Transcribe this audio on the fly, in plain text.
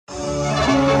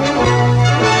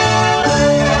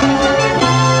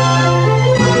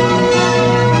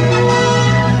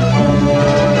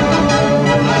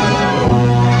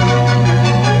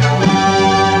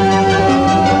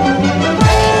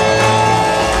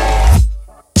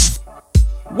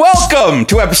Welcome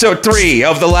to episode 3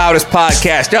 of The Loudest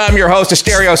Podcast. I'm your host,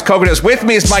 Asterios Kokonas. With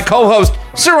me is my co-host,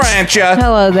 Sarancha.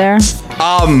 Hello there.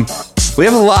 We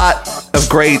have a lot of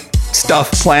great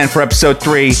stuff planned for episode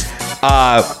 3.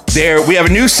 We have a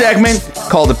new segment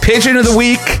called the Pigeon of the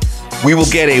Week. We will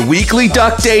get a weekly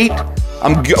duck date.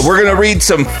 We're going to read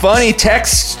some funny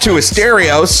texts to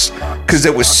Asterios because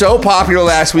it was so popular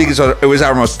last week. It was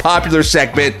our most popular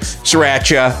segment,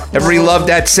 Sriracha. Everybody loved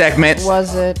that segment.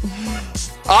 Was it?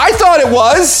 I thought it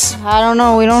was. I don't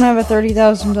know. We don't have a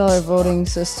 $30,000 voting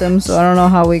system, so I don't know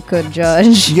how we could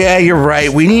judge. Yeah, you're right.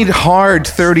 We need hard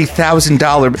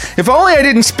 $30,000. If only I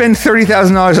didn't spend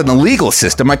 $30,000 on the legal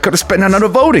system, I could have spent it on a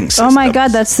voting system. Oh my God,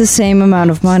 that's the same amount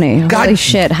of money. God, holy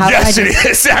shit. Yes, it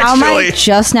is, actually. How am I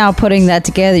just now putting that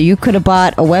together? You could have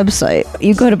bought a website.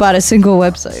 You could have bought a single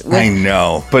website. I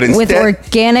know, but instead... With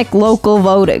organic local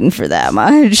voting for that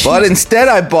much. But instead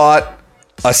I bought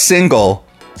a single...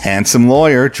 handsome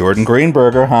lawyer, Jordan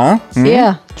Greenberger, huh? Hmm?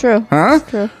 Yeah, true. Huh?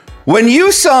 True. When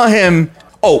you saw him...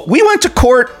 Oh, we went to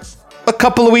court a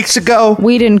couple of weeks ago.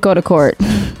 We didn't go to court.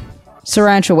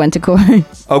 Sarancha went to court.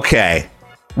 Okay.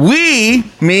 Me,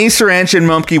 Sarancha, and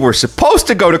Mumkey were supposed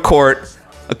to go to court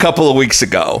a couple of weeks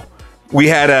ago. We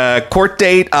had a court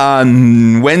date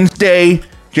on Wednesday,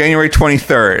 January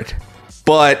 23rd.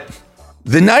 But...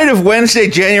 the night of Wednesday,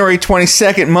 January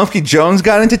 22nd, Mumkey Jones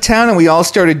got into town and we all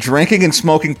started drinking and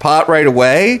smoking pot right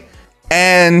away.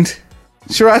 And,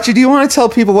 Sriracha, do you want to tell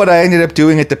people what I ended up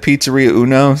doing at the Pizzeria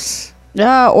Uno's?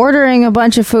 Ordering a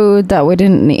bunch of food that we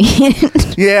didn't need.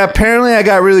 Yeah, apparently I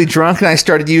got really drunk and I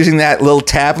started using that little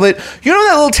tablet. You know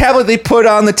that little tablet they put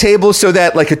on the table so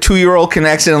that like a 2-year-old can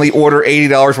accidentally order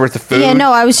 $80 worth of food? Yeah,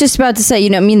 no, I was just about to say,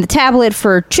 the tablet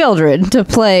for children to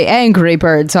play Angry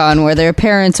Birds on where their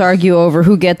parents argue over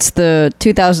who gets the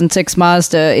 2006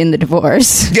 Mazda in the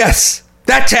divorce. Yes,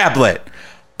 that tablet.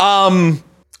 Apparently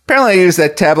I used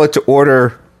that tablet to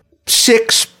order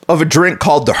 6 of a drink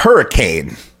called the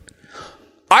Hurricane.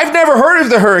 I've never heard of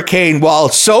the Hurricane while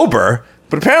sober,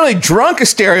 but apparently drunk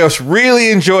Asterios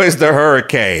really enjoys the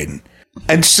Hurricane.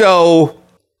 And so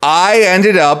I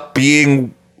ended up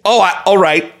being,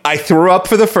 I threw up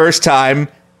for the first time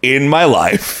in my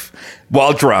life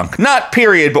while drunk. Not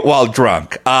period, but while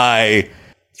drunk. I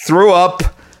threw up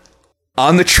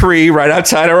on the tree right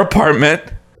outside our apartment.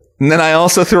 And then I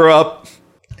also threw up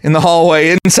in the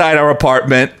hallway inside our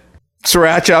apartment.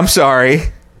 Sriracha, I'm sorry.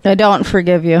 I don't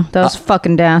forgive you. That was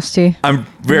fucking nasty. I'm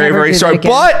very, very sorry.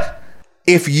 But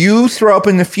if you throw up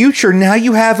in the future, now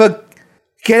you have a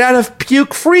get out of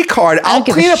puke free card. I'll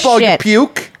clean up all your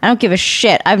puke. I don't give a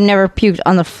shit. I've never puked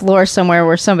on the floor somewhere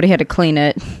where somebody had to clean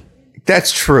it.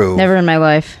 That's true. Never in my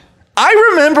life. I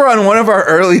remember on one of our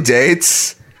early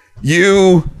dates,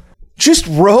 you just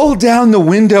rolled down the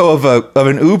window of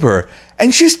an Uber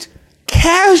and just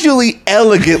casually,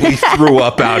 elegantly threw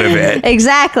up out of it.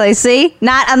 Exactly. See?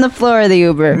 Not on the floor of the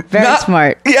Uber. Very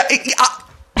smart. Yeah.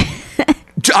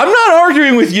 I'm not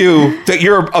arguing with you that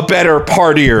you're a better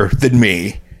partier than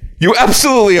me. You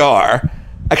absolutely are.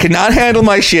 I cannot handle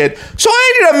my shit. So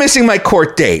I ended up missing my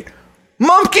court date.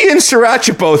 Mumkey and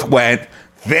Sriracha both went.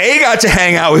 They got to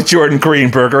hang out with Jordan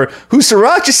Greenberger, who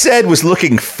Sriracha said was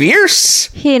looking fierce.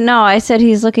 I said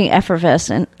he's looking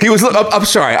effervescent. He was. I'm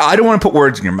sorry. I don't want to put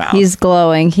words in your mouth. He's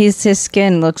glowing. His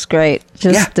skin looks great.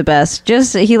 The best.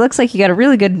 He looks like he got a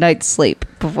really good night's sleep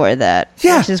before that.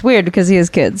 Yeah. Which is weird because he has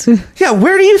kids. Yeah.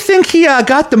 Where do you think he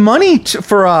got the money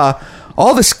for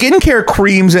all the skincare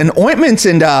creams and ointments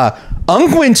and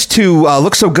unguents to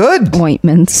look so good?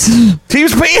 Ointments.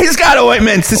 He's got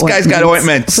ointments. This guy's got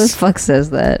ointments. Who the fuck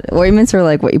says that? Ointments are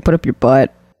like what you put up your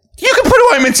butt. You can put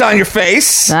ointments on your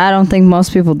face. I don't think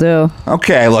most people do.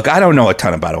 Okay, look, I don't know a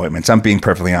ton about ointments. I'm being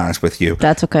perfectly honest with you.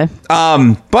 That's okay.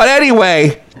 But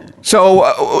anyway,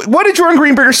 so what did Jordan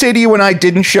Greenberger say to you when I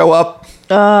didn't show up?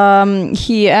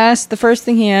 The first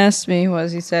thing he asked me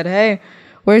was, he said, "Hey,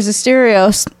 where's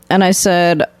Asterios?" And I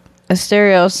said,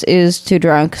 Asterios is too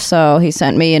drunk, so he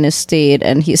sent me in his steed,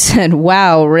 and he said,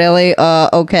 "Wow, really?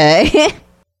 Okay."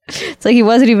 It's like he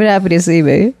wasn't even happy to see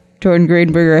me. Jordan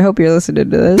Greenberger, I hope you're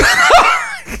listening to this.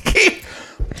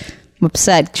 I'm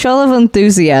upset. Show of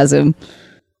enthusiasm.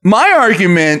 My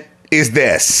argument is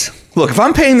this. Look, if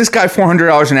I'm paying this guy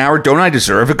 $400 an hour, don't I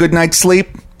deserve a good night's sleep?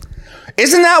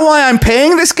 Isn't that why I'm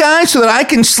paying this guy? So that I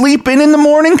can sleep in the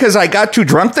morning because I got too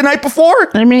drunk the night before?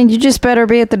 I mean, you just better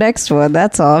be at the next one,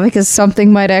 that's all, because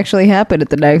something might actually happen at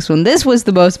the next one. This was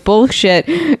the most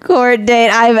bullshit court date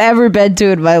I've ever been to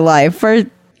in my life.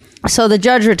 So the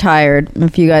judge retired.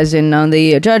 If you guys didn't know,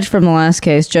 the judge from the last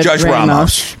case, Judge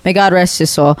Ramos. May God rest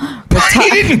his soul. He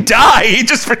didn't die. He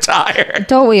just retired.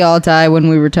 Don't we all die when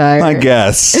we retire? I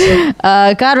guess.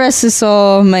 God rest his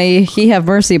soul. May he have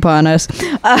mercy upon us.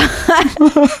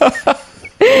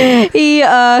 He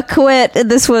quit.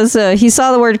 This was, he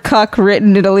saw the word cuck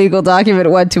written in a legal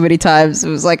document one too many times. It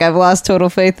was like, I've lost total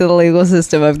faith in the legal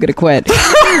system. I'm going to quit.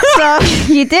 So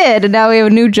he did. And now we have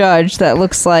a new judge that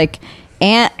looks like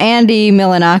Andy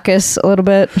Milonakis a little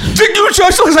bit. The new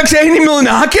judge looks like Andy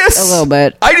Milonakis? A little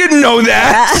bit. I didn't know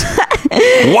that.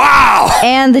 Wow.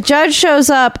 And the judge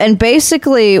shows up, and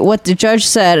basically what the judge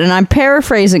said, and I'm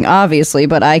paraphrasing obviously,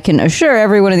 but I can assure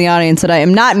everyone in the audience that I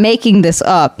am not making this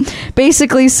up,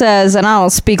 basically says, and I don't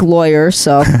speak lawyer,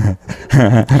 so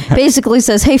basically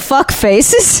says, hey, fuck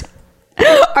faces.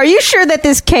 Are you sure that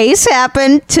this case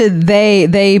happened to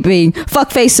they being fuck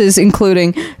faces,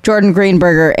 including Jordan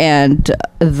Greenberger and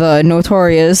the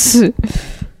notorious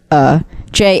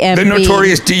JMB? The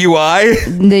notorious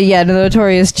DUI? The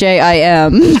notorious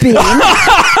JIM being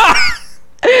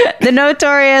the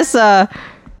notorious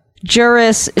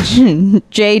Juris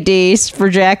JD for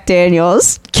Jack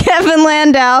Daniels, Kevin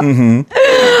Landau.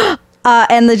 Mm-hmm.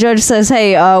 And the judge says,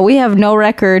 hey, we have no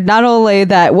record, not only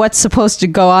that what's supposed to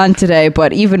go on today,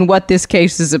 but even what this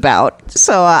case is about.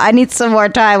 So I need some more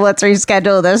time. Let's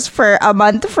reschedule this for a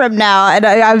month from now. And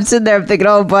I'm sitting there thinking,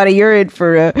 oh, buddy, you're in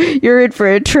for a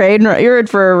train, you're in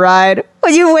for a ride.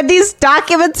 When these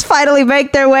documents finally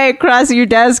make their way across your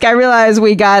desk, I realize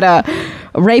we got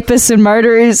rapists and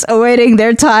murderers awaiting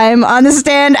their time on the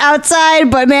stand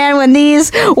outside. But man, when these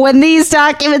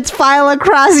documents file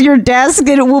across your desk,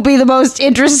 it will be the most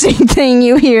interesting thing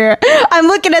you hear. I'm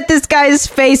looking at this guy's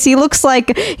face. He looks like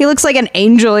an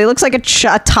angel. He looks like a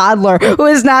toddler who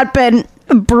has not been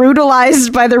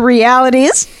brutalized by the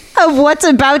realities of what's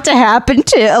about to happen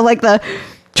to like the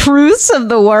truths of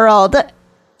the world.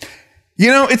 You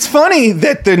know, it's funny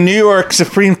that the New York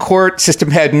Supreme Court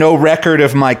system had no record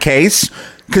of my case,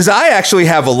 because I actually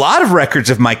have a lot of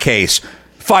records of my case,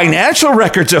 financial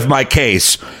records of my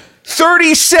case,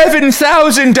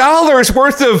 $37,000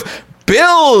 worth of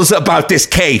bills about this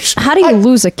case. How do you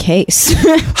lose a case?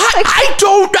 I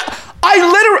don't know.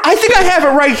 I think I have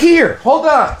it right here. Hold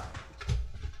on.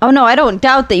 Oh, no, I don't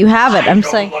doubt that you have it. I'm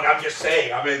saying. Look, I'm just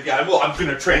saying. I mean, I'm going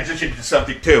to transition to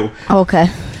something, too. Okay.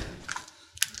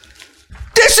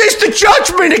 This is the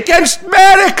judgment against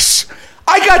Maddox.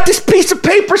 I got this piece of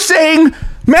paper saying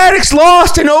Maddox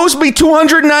lost and owes me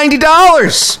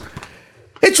 $290.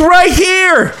 It's right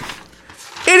here.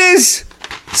 It is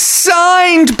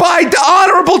signed by the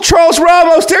Honorable Charles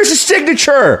Ramos. There's his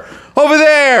signature over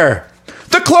there.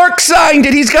 The clerk signed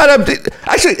it. He's got a...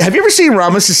 Actually, have you ever seen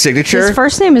Ramos' signature? His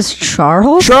first name is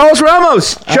Charles? Charles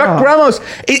Ramos. Chuck Ramos.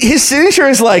 His signature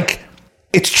is like...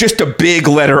 It's just a big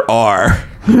letter R.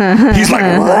 He's like,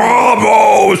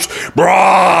 Ramos,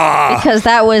 brah. Because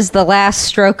that was the last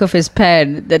stroke of his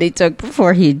pen that he took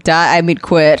before he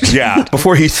quit. Yeah,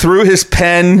 before he threw his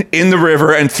pen in the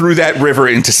river and threw that river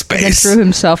into space. And threw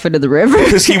himself into the river.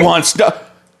 Because he wants to...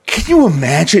 Can you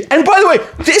imagine? And by the way,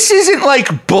 this isn't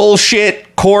like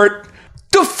bullshit court.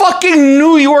 The fucking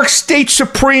New York State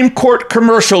Supreme Court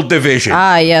Commercial Division.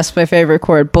 Ah, yes, my favorite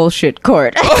court, bullshit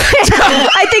court.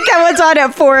 I think I was on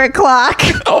at 4 o'clock.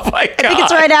 Oh my God. I think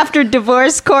it's right after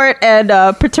divorce court and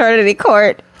paternity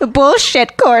court. The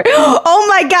bullshit court. Oh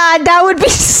my God, that would be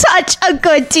such a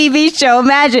good TV show.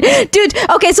 Imagine. Dude,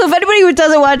 okay, so if anybody who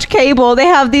doesn't watch cable, they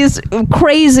have these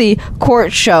crazy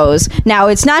court shows. Now,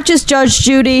 it's not just Judge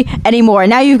Judy anymore.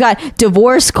 Now you've got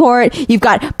divorce court, you've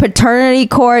got paternity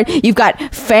court, you've got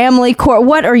family court.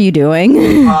 What are you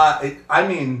doing? I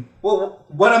mean, well,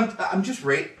 what I'm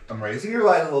raising your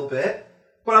light a little bit,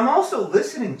 but I'm also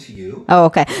listening to you. Oh,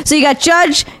 okay. So you got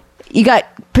judge, you got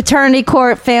paternity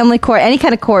court, family court, any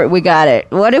kind of court, we got it.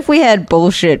 What if we had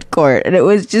bullshit court and it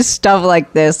was just stuff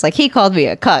like this? Like, he called me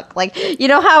a cuck. Like, you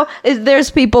know how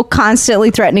there's people constantly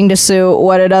threatening to sue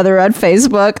one another on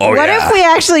Facebook? Oh, what if we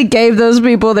actually gave those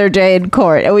people their day in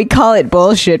court and we call it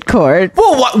bullshit court?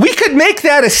 Well, we could make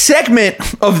that a segment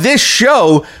of this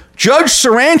show, Judge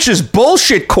Saranch's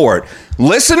Bullshit Court.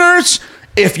 Listeners,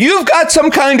 if you've got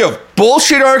some kind of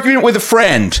bullshit argument with a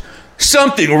friend,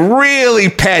 something really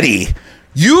petty,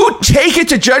 you take it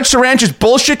to Judge Saranch's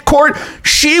Bullshit Court.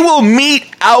 She will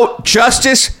mete out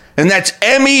justice, and that's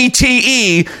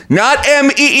M-E-T-E, not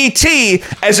M-E-E-T,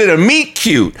 as in a meet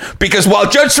cute. Because while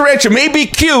Judge Sarancha may be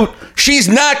cute, she's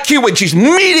not cute when she's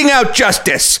meting out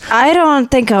justice. I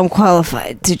don't think I'm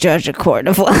qualified to judge a court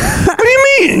of law. What do you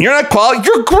mean? You're not qualified?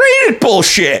 You're great at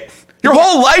bullshit. Your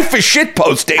whole life is shit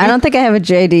posting. I don't think I have a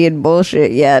JD in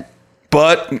bullshit yet.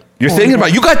 But you're thinking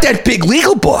about, you got that big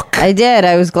legal book. I did.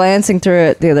 I was glancing through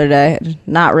it the other day.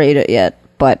 Not read it yet,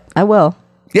 but I will.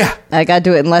 Yeah. I got to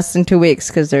do it in less than 2 weeks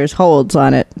because there's holds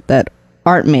on it that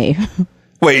aren't me.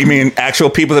 Wait, you mean actual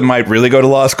people that might really go to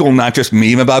law school, not just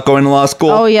meme about going to law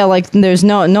school? Oh, yeah, like there's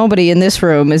nobody in this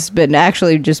room has been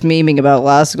actually just memeing about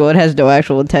law school. It has no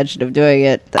actual intention of doing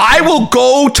it. I will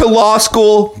go to law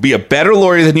school, be a better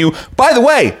lawyer than you. By the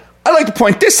way, I'd like to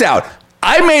point this out.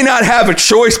 I may not have a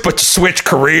choice but to switch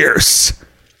careers.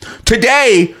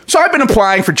 Today, so I've been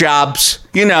applying for jobs.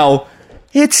 You know,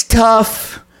 it's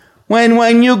tough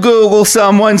when you Google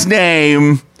someone's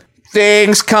name,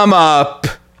 things come up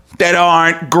that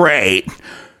aren't great.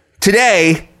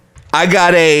 Today, I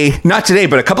got not today,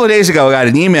 but a couple of days ago, I got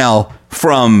an email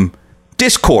from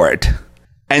Discord.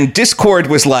 And Discord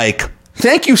was like,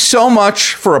 thank you so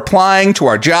much for applying to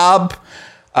our job.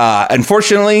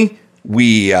 Unfortunately,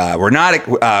 we're going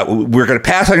to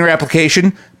pass on your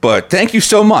application, but thank you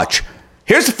so much.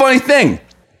 Here's the funny thing.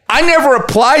 I never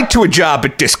applied to a job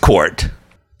at Discord.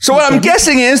 So what I'm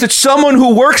guessing is that someone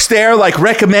who works there like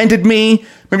recommended me,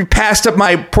 maybe passed up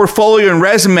my portfolio and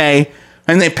resume,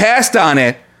 and they passed on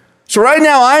it. So right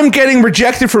now I'm getting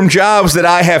rejected from jobs that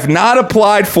I have not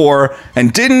applied for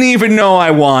and didn't even know I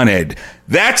wanted.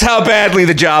 That's how badly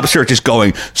the job search is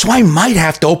going. So I might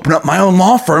have to open up my own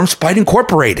law firm, Spite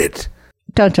Incorporated.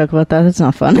 Don't talk about that. It's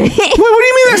not funny. What do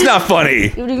you mean that's not funny?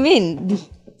 What do you mean?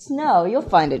 No, you'll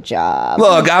find a job.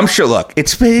 Look, I'm sure. Look,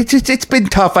 it's been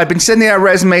tough. I've been sending out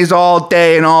resumes all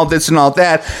day and all this and all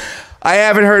that. I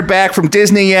haven't heard back from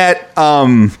Disney yet.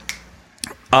 Someone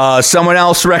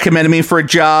else recommended me for a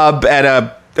job at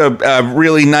a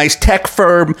really nice tech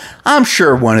firm. I'm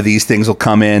sure one of these things will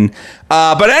come in.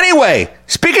 But anyway,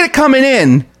 speaking of coming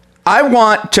in, I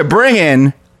want to bring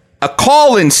in a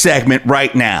call-in segment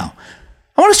right now.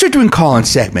 I want to start doing call-in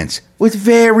segments with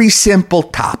very simple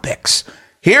topics.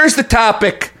 Here's the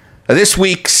topic of this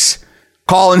week's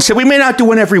call-in. So we may not do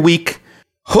one every week.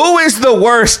 Who is the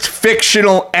worst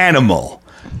fictional animal?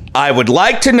 I would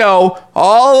like to know,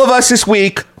 all of us this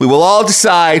week, we will all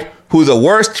decide who the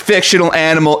worst fictional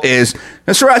animal is.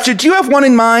 Now, Sriracha, do you have one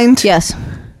in mind? Yes.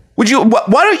 Why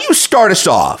don't you start us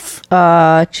off?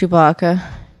 Chewbacca.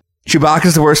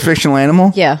 Chewbacca's the worst fictional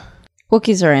animal? Yeah.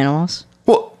 Wookiees are animals.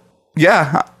 Well,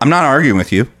 yeah, I'm not arguing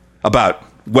with you about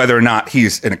whether or not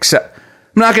he's an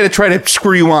I'm not going to try to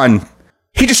screw you on.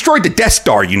 He destroyed the Death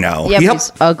Star, you know. Yeah,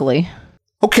 he's ugly.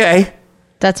 Okay.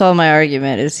 That's all my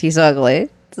argument is he's ugly.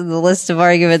 So the list of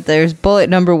argument, there's bullet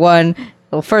number 1,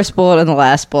 the first bullet and the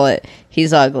last bullet.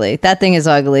 He's ugly. That thing is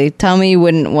ugly. Tell me you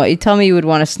would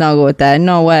want to snuggle with that.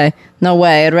 No way. No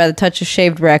way. I'd rather touch a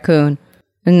shaved raccoon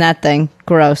than that thing.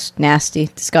 Gross. Nasty.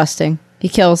 Disgusting. He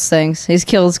kills things. He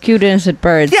kills cute, innocent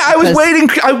birds. Yeah, I was waiting.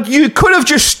 You could have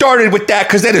just started with that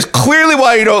because that is clearly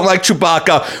why you don't like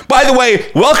Chewbacca. By the way,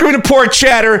 welcome to Pork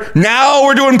Chatter. Now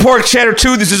we're doing Pork Chatter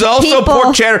 2. This is also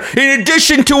Pork Chatter in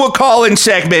addition to a call-in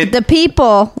segment. The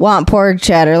people want Pork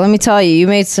Chatter. Let me tell you, you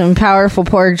made some powerful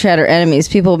Pork Chatter enemies.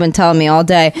 People have been telling me all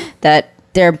day that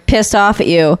they're pissed off at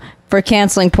you for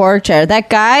canceling Pork Chatter. That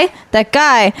guy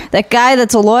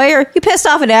that's a lawyer, you pissed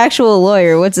off an actual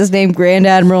lawyer. What's his name? Grand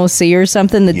Admiral C or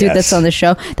something? The dude that's on the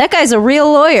show. That guy's a real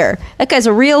lawyer. That guy's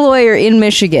a real lawyer in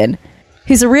Michigan.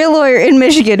 He's a real lawyer in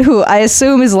Michigan who I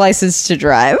assume is licensed to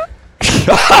drive.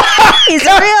 He's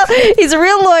a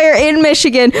real lawyer in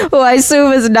Michigan who I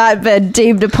assume has not been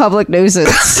deemed a public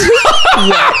nuisance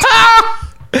yet.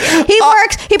 He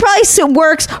probably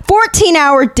works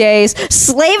 14-hour days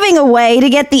slaving away to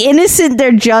get the innocent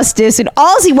their justice, and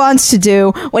all he wants to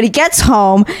do when he gets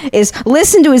home is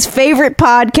listen to his favorite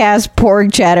podcast,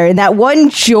 Pork Chatter, and that one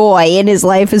joy in his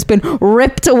life has been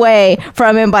ripped away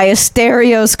from him by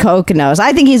Asterios Kokkinos.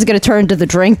 I think he's going to turn to the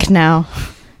drink now.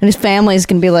 And his family is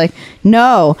going to be like,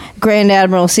 no, Grand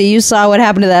Admiral, see, you saw what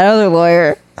happened to that other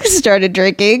lawyer who started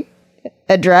drinking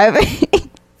and driving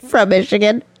from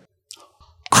Michigan.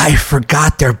 I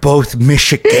forgot they're both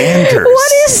Michiganders.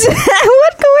 What is that?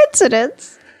 What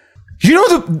coincidence? You know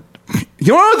what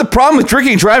the problem with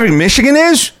drinking and driving in Michigan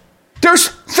is? There's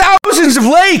thousands of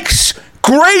lakes,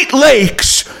 Great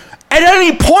Lakes. At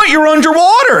any point, you're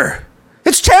underwater.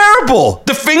 It's terrible.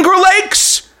 The Finger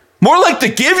Lakes? More like to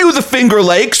give you the Finger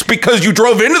Lakes because you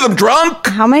drove into them drunk.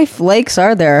 How many lakes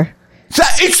are there?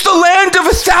 It's the land of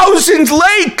 1,000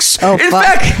 lakes. Oh, in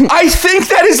fact, I think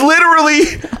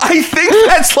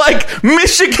that's like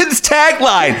Michigan's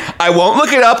tagline. I won't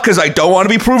look it up because I don't want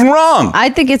to be proven wrong. I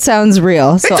think it sounds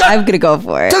real, so I'm going to go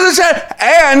for it.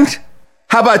 And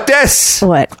how about this?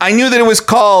 What? I knew that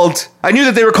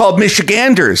they were called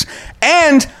Michiganders.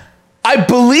 And I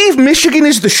believe Michigan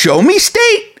is the show me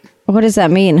state. What does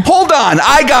that mean? Hold on.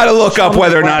 I got to look up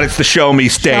whether or not it's the Show Me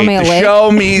State. Show me a lake?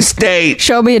 Show Me State.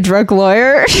 Show me a drunk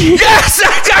lawyer. Yes!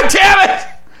 God damn it!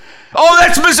 Oh,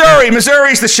 that's Missouri.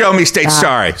 Missouri's the Show Me State.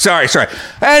 Sorry.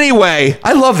 Anyway,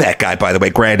 I love that guy, by the way,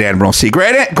 Grand Admiral C.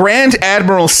 Grand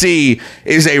Admiral C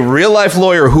is a real-life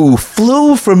lawyer who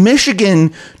flew from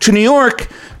Michigan to New York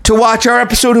to watch our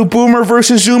episode of Boomer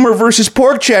versus Zoomer versus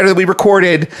Pork Chatter that we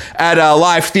recorded at a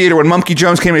live theater when Mumkey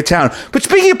Jones came to town. But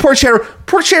speaking of Pork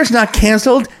Chatter's not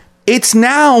canceled. It's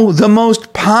now the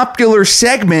most popular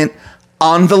segment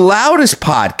on the Loudest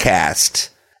podcast.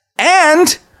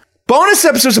 And bonus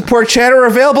episodes of Pork Chatter are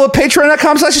available at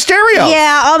patreon.com/hysteria.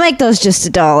 Yeah, I'll make those just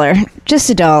 $1. Just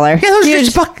 $1. Yeah, those are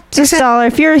just $1.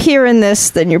 If you're hearing this,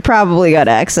 then you're probably got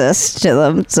access to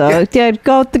them. So yeah,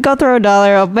 go throw $1.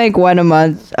 I'll make one a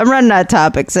month. I'm running out of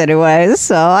topics anyways,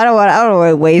 so I don't want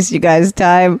to waste you guys'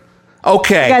 time.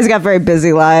 Okay, you guys got very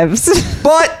busy lives.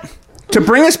 But to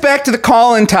bring us back to the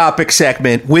call-in topic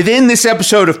segment within this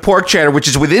episode of Pork Chatter, which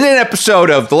is within an episode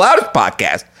of the Loudest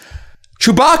podcast,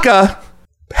 Chewbacca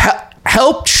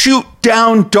helped shoot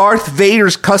down Darth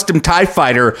Vader's custom TIE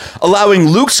fighter, allowing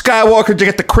Luke Skywalker to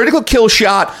get the critical kill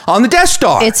shot on the Death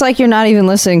Star. It's like you're not even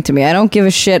listening to me. I don't give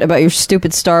a shit about your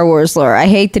stupid Star Wars lore. I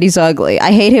hate that he's ugly.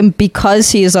 I hate him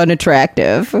because he is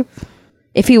unattractive.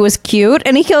 If he was cute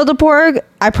and he killed a porg,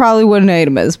 I probably wouldn't hate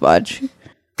him as much.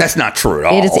 That's not true at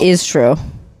all. It is true.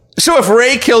 So if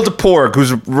Rey killed a porg,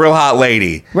 who's a real hot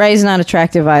lady... Rey's not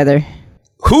attractive either.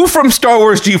 Who from Star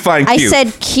Wars do you find cute? I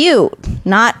said cute,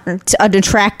 not an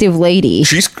attractive lady.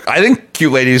 I think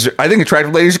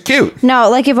attractive ladies are cute. No,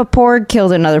 like if a porg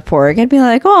killed another porg, I'd be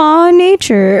like, "Aw,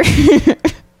 nature."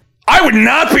 I would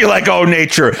not be like, "Oh,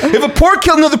 nature." If a porg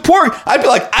killed another porg, I'd be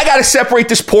like, "I gotta separate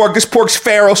this porg. This porg's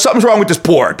feral. Something's wrong with this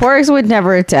porg." Porgs would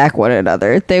never attack one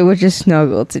another. They would just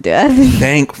snuggle to death.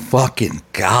 Thank fucking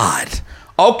God.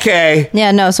 Okay.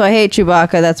 Yeah, no, so I hate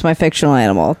Chewbacca. That's my fictional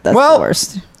animal. That's the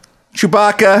worst.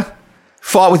 Chewbacca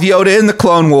fought with Yoda in the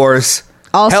Clone Wars.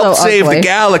 Also helped save ugly. the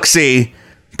galaxy.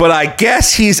 But I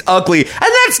guess he's ugly. And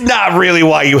that's not really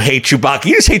why you hate Chewbacca.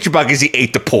 You just hate Chewbacca because he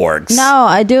ate the porgs. No,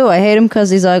 I do. I hate him because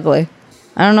he's ugly.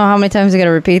 I don't know how many times I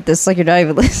gotta repeat this. Like you're not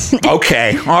even listening.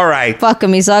 Okay, all right. Fuck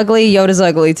him. He's ugly. Yoda's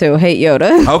ugly too. Hate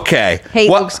Yoda. Okay.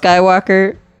 Hate Luke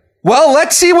Skywalker. Well,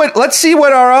 let's see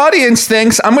what our audience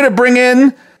thinks. I'm going to bring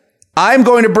in,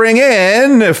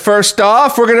 first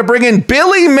off, we're going to bring in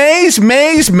Billy Mays.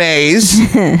 Billy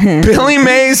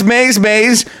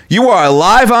Mays. You are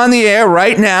live on the air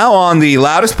right now on the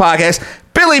Loudest podcast.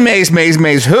 Billy Mays,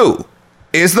 who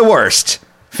is the worst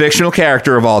fictional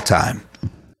character of all time?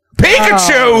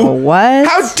 Pikachu! Oh, what?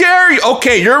 How dare you?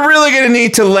 Okay, you're really going to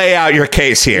need to lay out your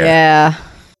case here. Yeah.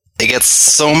 It gets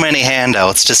so many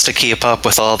handouts just to keep up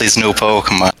with all these new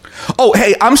Pokemon. Oh,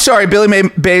 hey, I'm sorry, Billy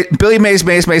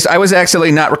Mays. I was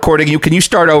accidentally not recording you. Can you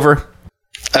start over?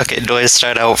 Okay, do I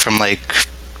start out from, like,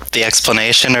 the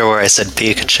explanation or where I said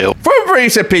Pikachu? Where you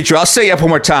said Pikachu, I'll say it up one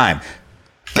more time.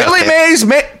 Billy Okay.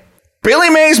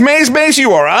 Mays,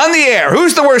 you are on the air.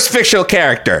 Who's the worst fictional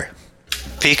character?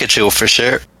 Pikachu, for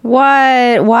sure.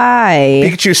 What? Why?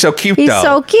 Pikachu's so cute, He's though.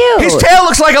 so cute. His tail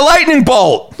looks like a lightning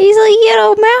bolt. He's a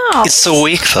little mouse. He's so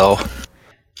weak, though.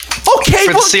 Okay,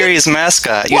 For the series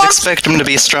mascot, you'd expect him to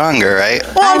be stronger, right?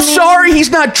 Well, I'm sorry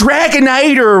he's not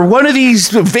Dragonite or one of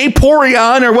these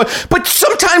Vaporeon or what, but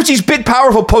sometimes these big,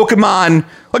 powerful Pokemon,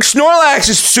 like Snorlax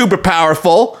is super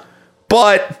powerful,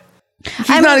 but he's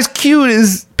not as cute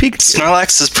as Pikachu.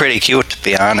 Snorlax is pretty cute, to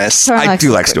be honest. I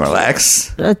do like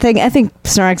Snorlax. I think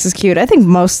Snorlax is cute. I think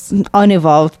most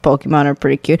unevolved Pokemon are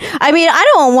pretty cute. I mean, I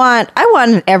want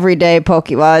an everyday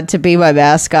Pokemon to be my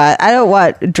mascot. I don't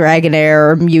want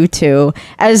Dragonair or Mewtwo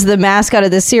as the mascot of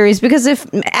this series, because if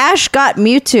Ash got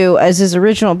Mewtwo as his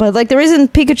original, but like the reason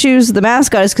Pikachu's the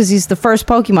mascot is because he's the first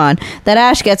Pokemon that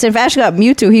Ash gets. If Ash got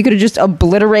Mewtwo, he could have just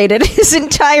obliterated his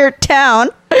entire town.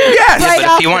 Yes, Yeah,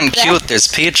 but if you want cute, there's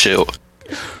Pichu.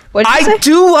 I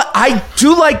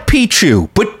do like Pichu,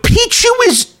 but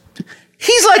Pichu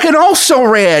he's like an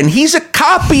also-ran. He's a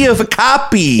copy of a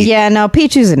copy. Yeah, no,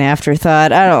 Pichu's an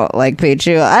afterthought. I don't like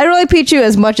Pichu. I don't like Pichu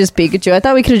as much as Pikachu.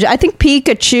 I think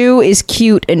Pikachu is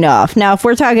cute enough. Now, if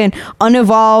we're talking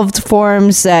unevolved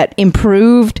forms that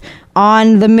improved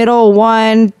on the middle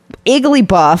one,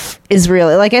 Igglybuff is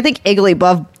really, like, I think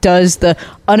Igglybuff does the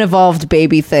unevolved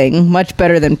baby thing much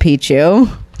better than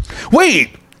Pichu.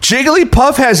 Wait,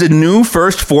 Jigglypuff has a new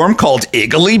first form called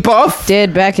Igglybuff?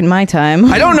 Did back in my time.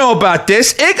 I don't know about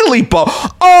this.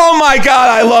 Igglybuff. Oh my god,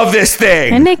 I love this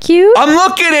thing. Isn't it cute? I'm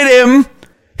looking at him.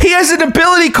 He has an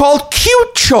ability called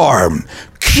Cute Charm.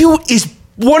 Cute is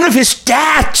one of his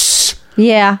stats.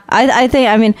 Yeah, I think.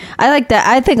 I mean, I like that.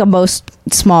 I think most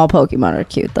small Pokemon are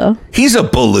cute, though. He's a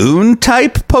balloon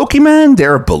type Pokemon.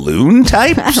 They're balloon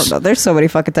types. I don't know. There's so many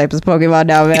fucking types of Pokemon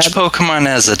now, man. Each Pokemon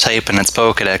has a type in its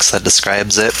Pokedex that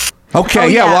describes it. Okay,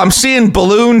 yeah. Well, I'm seeing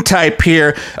balloon type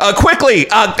here. Quickly,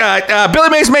 Billy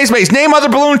Mays. Name other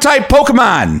balloon type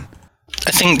Pokemon.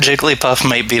 I think Jigglypuff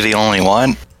might be the only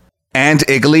one. And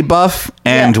Igglybuff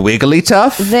and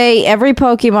Wigglytuff. Every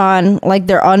Pokemon, like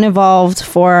their unevolved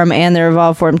form and their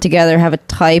evolved form together have a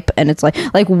type, and it's like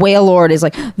Wailord is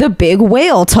like the big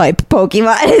whale type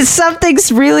Pokemon. It's something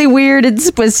really weird and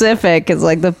specific. It's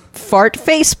like the fart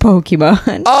face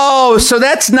Pokemon. Oh, so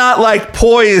that's not like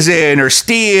poison or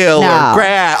steel or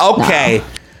grass. Okay. No.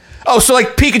 Oh, so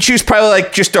like Pikachu's probably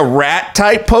like just a rat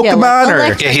type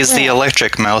Pokemon? Yeah, he's the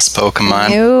electric mouse Pokemon.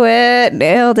 Knew it.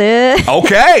 Nailed it.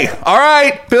 Okay. All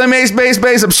right. Billy Mays.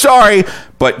 I'm sorry,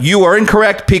 but you are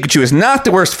incorrect. Pikachu is not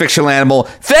the worst fictional animal.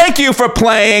 Thank you for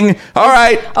playing. All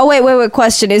right. Oh, wait.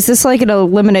 Question. Is this like an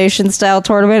elimination style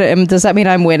tournament? And does that mean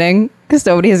I'm winning? Because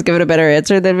nobody has given a better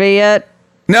answer than me yet?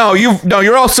 No,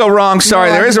 you're also wrong. Sorry,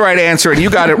 there is a right answer, and you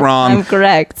got it wrong. I'm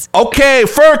correct. Okay,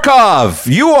 Furkov,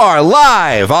 you are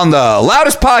live on the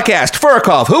loudest podcast.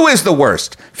 Furkov, who is the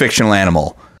worst fictional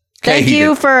animal? Thank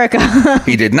you, Furkov.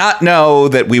 He did not know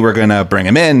that we were going to bring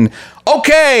him in.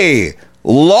 Okay,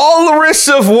 Lolris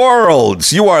of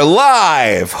Worlds, you are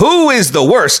live. Who is the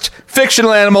worst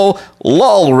fictional animal?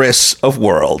 Lolris of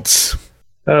Worlds.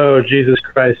 Oh, Jesus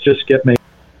Christ, just skip me.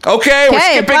 Okay, we're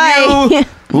skipping you.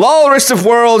 Lolris of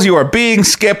Worlds, you are being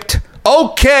skipped.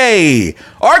 Okay.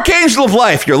 Archangel of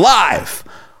Life, you're live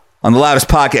on the loudest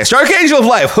podcast. Archangel of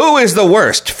Life, who is the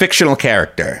worst fictional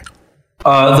character?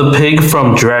 The pig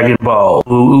from Dragon Ball,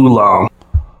 Oolong.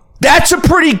 That's a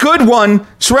pretty good one.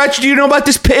 Sriracha, do you know about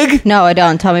this pig? No, I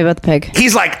don't. Tell me about the pig.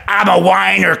 He's like, I'm a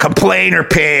whiner, complainer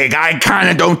pig. I kind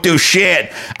of don't do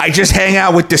shit. I just hang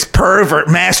out with this pervert,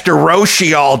 Master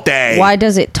Roshi, all day. Why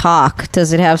does it talk?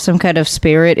 Does it have some kind of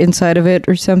spirit inside of it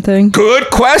or something? Good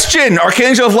question.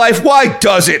 Archangel of Life, why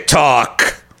does it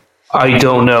talk? I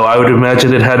don't know. I would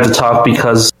imagine it had to talk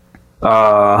because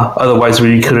otherwise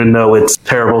we couldn't know its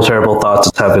terrible, terrible thoughts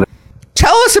it's having.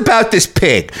 Tell us about this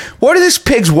pig. What are this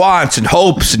pig's wants and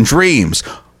hopes and dreams?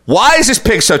 Why is this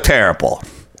pig so terrible?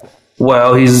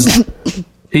 Well, he's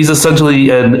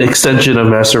essentially an extension of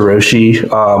Master Roshi.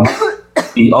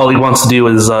 All he wants to do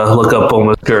is look up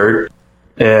Bulma's skirt.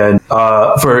 And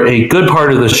for a good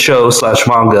part of the show /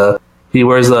 manga, he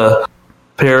wears a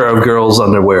pair of girls'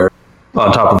 underwear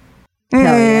on top of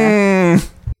it.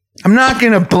 I'm not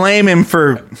going to blame him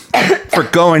for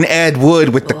going Ed Wood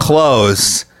with the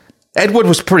clothes. Ed Wood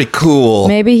was pretty cool.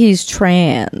 Maybe he's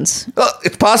trans. Well,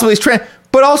 it's possible he's trans.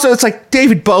 But also, it's like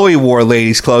David Bowie wore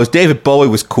ladies' clothes. David Bowie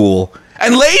was cool.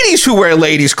 And ladies who wear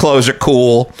ladies' clothes are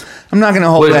cool. I'm not going to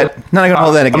hold that. Not going to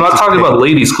hold that against. I'm not talking about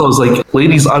ladies' clothes, like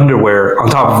ladies' underwear on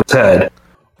top of his head.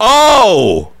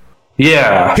 Oh!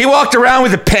 Yeah. He walked around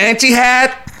with a panty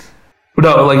hat?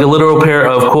 No, like a literal pair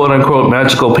of quote-unquote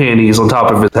magical panties on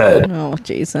top of his head. Oh,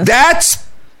 Jesus. That's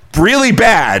really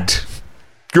bad.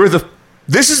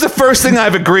 This is the first thing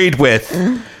I've agreed with.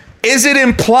 Is it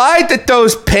implied that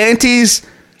those panties,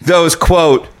 those,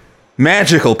 quote,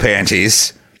 magical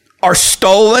panties, are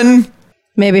stolen?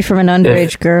 Maybe from an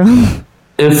underage girl.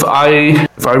 If I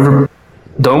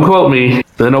don't quote me,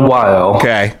 in a while.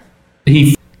 Okay.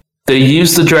 They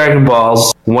used the Dragon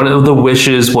Balls. One of the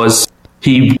wishes was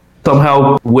he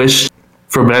somehow wished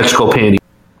for magical panties.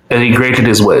 And he granted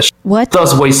his wish. What?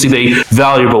 Thus wasting a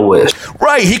valuable wish.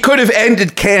 Right, he could have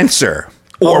ended cancer.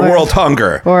 Or world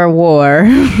hunger. Or war.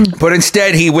 But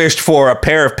instead he wished for a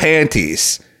pair of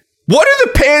panties. What do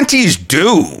the panties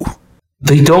do?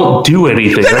 They don't do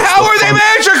anything. Then how are they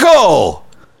magical?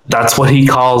 That's what he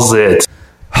calls it.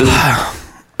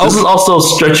 This is also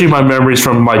stretching my memories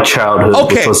from my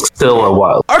childhood, which was still a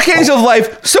while. Archangel of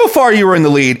Life, so far you were in the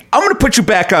lead. I'm going to put you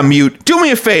back on mute. Do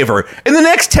me a favor. In the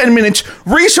next 10 minutes,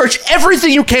 research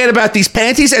everything you can about these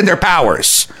panties and their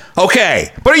powers.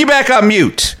 Okay, put you back on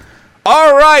mute.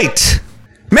 All right.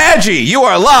 Maggie, you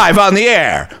are live on the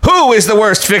air. Who is the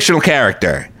worst fictional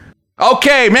character?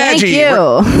 Okay, Maggie.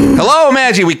 Thank you. Hello,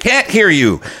 Maggie. We can't hear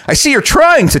you. I see you're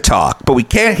trying to talk, but we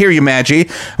can't hear you, Maggie.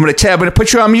 I'm going to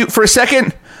put you on mute for a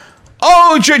second.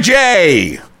 Oh,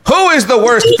 JJ. Who is the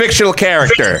worst fictional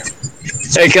character?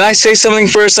 Hey, can I say something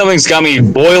first? Something's got me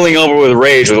boiling over with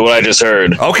rage with what I just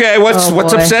heard. Okay, what's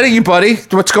upsetting you, buddy?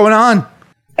 What's going on?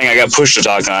 I got pushed to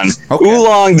talk on. Okay.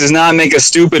 Oolong does not make a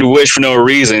stupid wish for no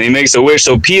reason. He makes a wish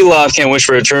so Pilaf can't wish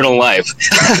for eternal life.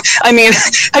 I mean,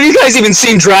 have you guys even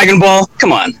seen Dragon Ball?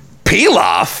 Come on.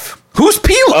 Pilaf? Who's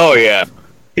Pilaf? Oh, yeah.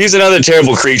 He's another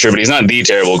terrible creature, but he's not the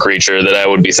terrible creature that I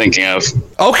would be thinking of.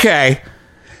 Okay.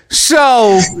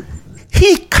 So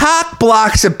he cock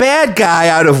blocks a bad guy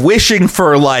out of wishing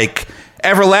for, like,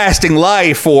 everlasting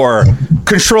life or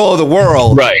control of the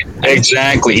world. Right,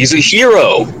 exactly. He's a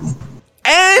hero.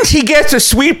 And he gets a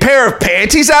sweet pair of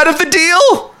panties out of the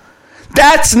deal?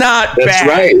 That's not bad. That's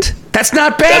right. That's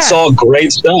not bad. That's all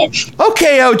great stuff.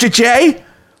 Okay, OJJ.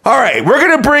 All right, we're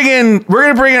gonna bring in. Hold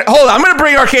on, I'm gonna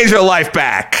bring Archangel of Life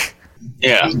back.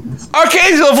 Yeah.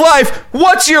 Archangel of Life,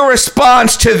 what's your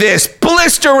response to this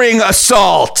blistering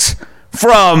assault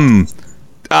from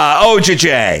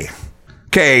OJJ?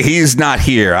 Okay, he's not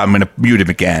here. I'm gonna mute him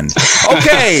again.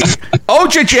 Okay,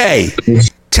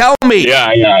 OJJ, tell me.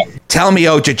 Yeah. Tell me,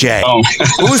 OJJ. Oh.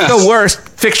 Who's the worst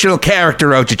fictional character,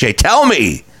 OJJ? Tell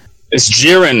me. It's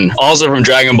Jiren, also from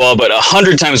Dragon Ball, but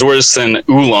 100 times worse than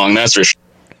Oolong, that's for sure.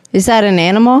 Is that an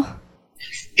animal?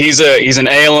 He's an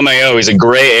ALMAO. He's a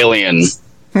gray alien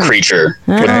creature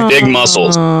with big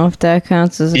muscles. Oh, if that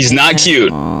counts as He's not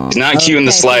cute. He's not cute in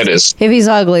the slightest. If he's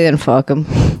ugly, then fuck him.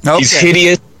 Okay. He's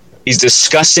hideous. He's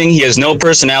disgusting. He has no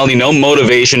personality, no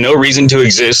motivation, no reason to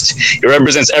exist. He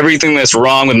represents everything that's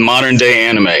wrong with modern day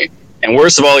anime. And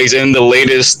worst of all, he's in the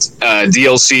latest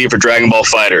DLC for Dragon Ball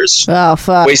FighterZ. Oh,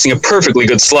 fuck. Wasting a perfectly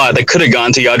good slot that could have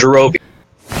gone to Yajirobe.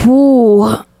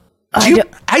 Ooh.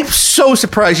 I'm so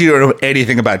surprised you don't know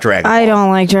anything about Dragon Ball. I don't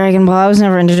like Dragon Ball. I was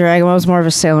never into Dragon Ball. I was more of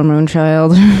a Sailor Moon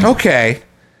child. Okay.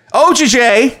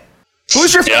 OJJ,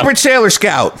 who's your favorite Sailor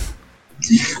Scout?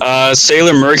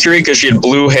 Sailor Mercury, because she had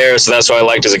blue hair, so that's what I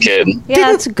liked as a kid.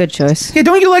 Yeah, that's a good choice. Yeah,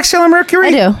 don't you like Sailor Mercury?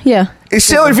 I do, yeah.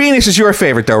 Sailor Venus is your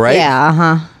favorite, though, right? Yeah,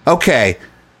 uh-huh. Okay.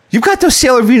 You've got those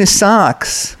Sailor Venus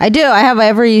socks. I do. I have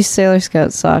every Sailor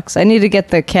Scout socks. I need to get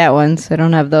the cat ones. I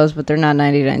don't have those, but they're not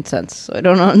 99 cents, so I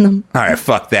don't own them. All right,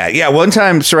 fuck that. Yeah, one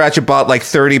time Sriracha bought like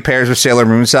 30 pairs of Sailor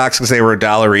Moon socks because they were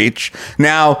 $1 each.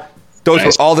 Now, those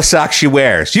Nice. are all the socks she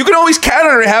wears. You can always count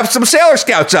on her to have some Sailor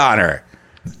Scouts on her.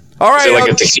 All right. Is it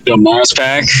like a tuxedo mask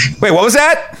pack? Wait, what was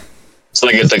that? It's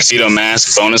like a tuxedo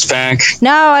mask bonus pack.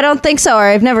 No, I don't think so, or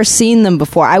I've never seen them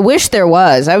before. I wish there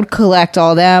was. I would collect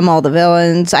all them, all the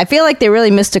villains. I feel like they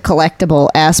really missed a collectible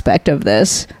aspect of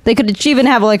this. They could even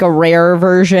have like a rare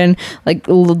version, like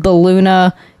the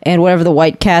Luna and whatever the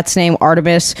white cat's name,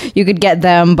 Artemis. You could get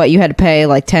them, but you had to pay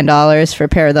like $10 for a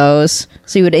pair of those.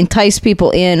 So you would entice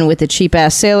people in with the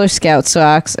cheap-ass Sailor Scout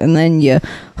socks, and then you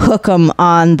hook them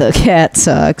on the cat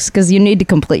socks, because you need to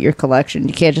complete your collection.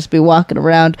 You can't just be walking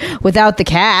around without the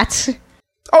cat.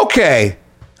 Okay.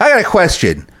 I got a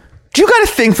question. Do you got a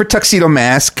thing for Tuxedo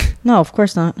Mask? No, of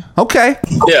course not. Okay.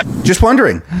 Yeah. Just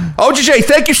wondering. OJJ,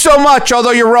 thank you so much, although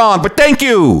you're wrong, but thank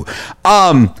you.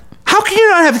 How can you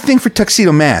not have a thing for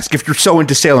Tuxedo Mask if you're so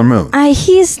into Sailor Moon?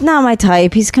 He's not my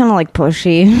type. He's kind of like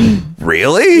pushy.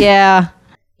 Really? Yeah.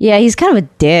 Yeah, he's kind of a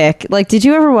dick. Like, did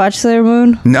you ever watch Sailor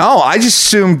Moon? No, I just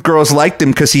assumed girls liked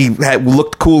him because he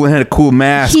looked cool and had a cool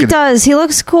mask. He does. He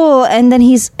looks cool, and then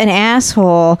he's an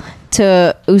asshole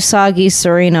to Usagi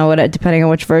Sarino, depending on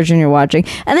which version you're watching.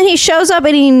 And then he shows up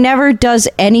and he never does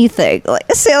anything.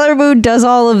 Like, Sailor Moon does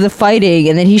all of the fighting,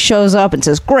 and then he shows up and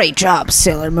says, "Great job,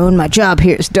 Sailor Moon. My job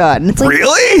here is done." And it's like,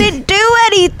 Really? he didn't do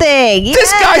anything.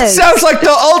 This guy Yes. sounds like the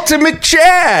ultimate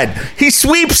Chad. He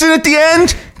sweeps it at the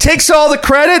end, takes all the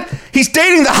credit. He's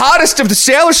dating the hottest of the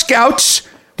Sailor Scouts,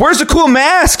 wears a cool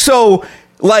mask, so,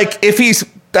 like, if he's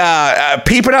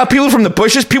peeping out people from the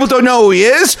bushes, people don't know who he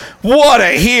is. What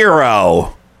a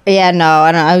hero. Yeah, no,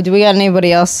 I don't know. Do we got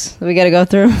anybody else that we got to go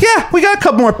through? Yeah, we got a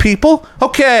couple more people.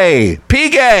 Okay,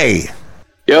 P-Gay.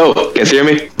 Yo, guys hear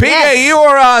me? P-Gay, Yes. you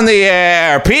are on the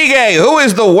air. P-Gay, who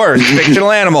is the worst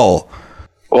fictional animal?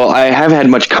 Well, I haven't had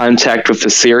much contact with the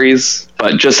series,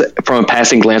 but just from a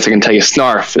passing glance, I can tell you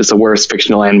Snarf is the worst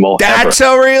fictional animal That's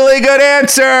ever. a really good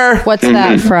answer. What's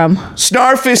that from?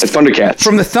 Snarf is The Thundercats.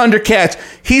 from the Thundercats.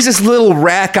 He's this little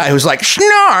rat guy who's like,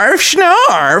 Snarf,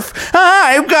 Snarf,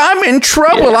 I'm in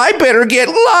trouble. Yeah. I better get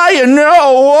Lion. No,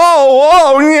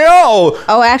 oh, no.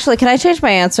 Oh, actually, can I change my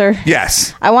answer?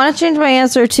 Yes. I want to change my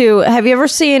answer to, have you ever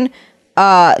seen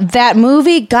that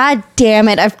movie? God damn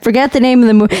it, I forget the name of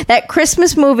the movie. That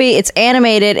Christmas movie, it's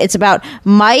animated. It's about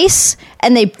mice,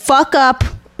 and they fuck up.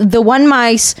 The one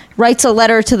mice writes a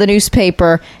letter to the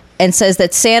newspaper and says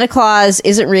that Santa Claus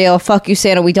isn't real. Fuck you,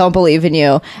 Santa. We don't believe in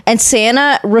you. And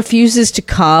Santa refuses to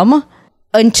come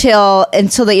until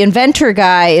the inventor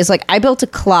guy is like, I built a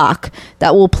clock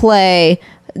that will play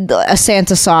a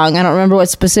Santa song. I don't remember what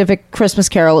specific Christmas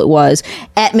carol it was,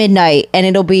 at midnight, and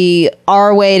it'll be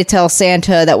our way to tell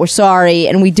Santa that we're sorry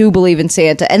and we do believe in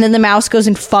Santa. And then the mouse goes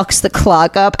and fucks the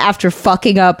clock up after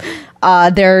fucking up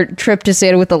their trip to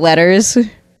Santa with the letters.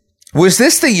 Was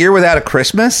this the year without a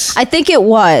Christmas? I think it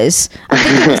was.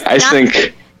 I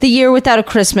think the year without a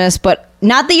Christmas, but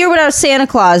not the year without a Santa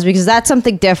Claus, because that's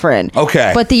something different.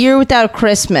 Okay. But the year without a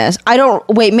Christmas.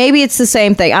 Maybe it's the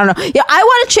same thing. I don't know. Yeah, I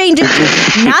want to change it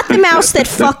to not the mouse that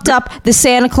fucked up the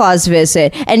Santa Claus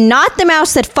visit, and not the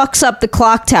mouse that fucks up the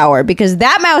clock tower, because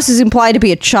that mouse is implied to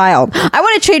be a child. I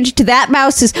want to change it to that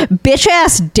mouse's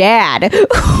bitch-ass dad.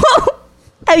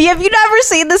 Have you never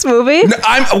seen this movie?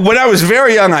 When I was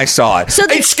very young, I saw it.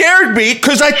 It scared me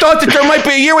because I thought that there might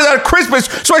be a year without a Christmas,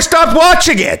 so I stopped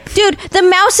watching it. Dude, the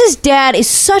mouse's dad is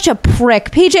such a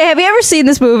prick. PJ, have you ever seen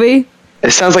this movie?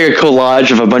 it sounds like a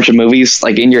collage of a bunch of movies,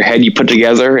 like in your head you put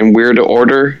together in weird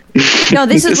order. No,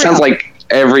 this is it sounds like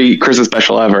every Christmas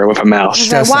special ever with a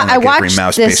mouse. I watched every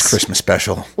mouse-based Christmas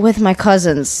special with my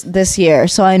cousins this year,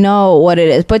 so I know what it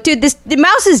is. But dude, the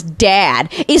mouse's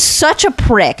dad is such a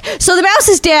prick. So the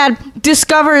mouse's dad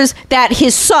discovers that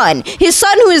his son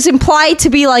who is implied to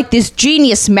be like this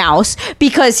genius mouse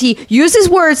because he uses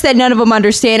words that none of them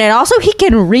understand, and also he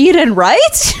can read and write,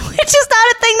 which is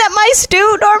not a thing that mice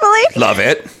do normally. Love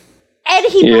it. And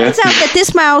he finds out that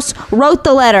this mouse wrote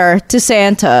the letter to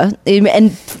Santa,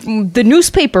 and the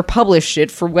newspaper published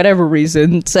it for whatever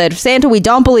reason. It said, Santa, we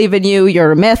don't believe in you.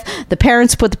 You're a myth. The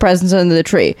parents put the presents under the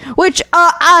tree. Which,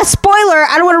 spoiler,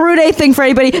 I don't want to ruin anything for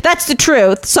anybody. That's the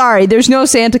truth. Sorry, there's no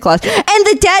Santa Claus. And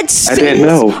the dad sings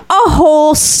a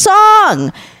whole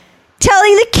song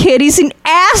telling the kid he's an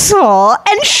asshole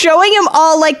and showing him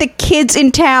all like the kids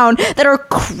in town that are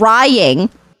crying.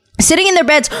 Sitting in their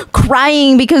beds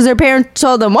crying because their parents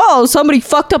told them, oh, somebody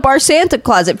fucked up our Santa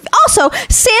closet. Also,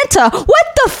 Santa, what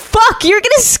the fuck? You're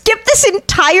going to skip this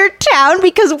entire town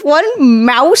because one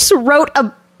mouse wrote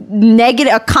a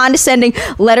condescending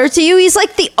letter to you? He's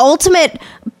like the ultimate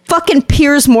fucking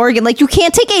Piers Morgan. Like, you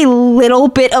can't take a little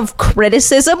bit of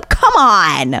criticism? Come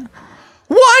on.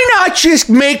 Why not just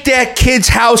make that kid's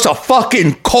house a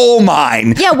fucking coal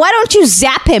mine? Yeah, why don't you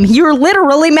zap him? You're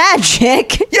literally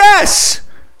magic. Yes!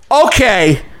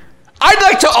 Okay, I'd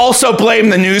like to also blame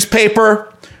the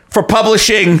newspaper for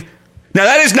publishing. Now,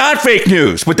 that is not fake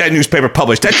news, what that newspaper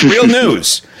published. That's real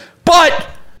news. But,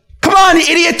 come on,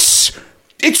 idiots.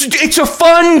 It's a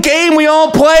fun game we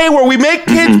all play where we make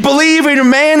kids believe in a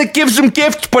man that gives them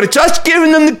gifts, but it's us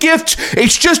giving them the gifts.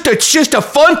 It's just a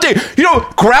fun thing. You know,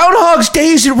 Groundhog's Day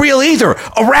isn't real either.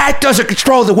 A rat doesn't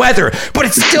control the weather, but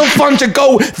it's still fun to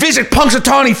go visit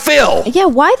Punxsutawney Phil. Yeah,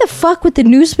 why the fuck would the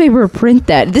newspaper print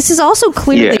that? This is also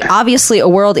clearly, obviously, a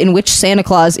world in which Santa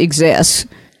Claus exists.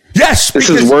 Yes, this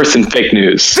is worse than fake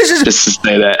news. This is just to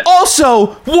say that. Also,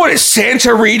 what is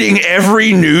Santa reading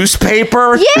every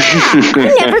newspaper? Yeah,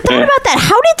 I never thought about that.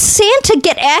 How did Santa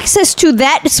get access to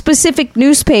that specific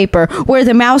newspaper where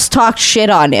the mouse talked shit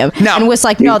on him and was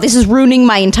like, "No, this is ruining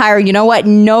my entire. You know what?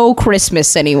 No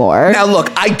Christmas anymore." Now, look,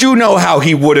 I do know how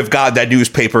he would have got that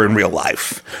newspaper in real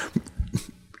life.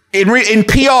 In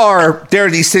PR, there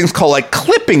are these things called like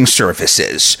clipping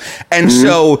services. And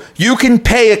so you can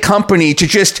pay a company to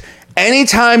just,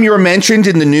 anytime you're mentioned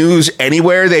in the news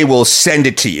anywhere, they will send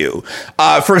it to you.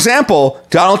 For example,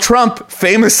 Donald Trump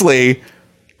famously,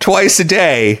 twice a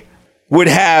day, would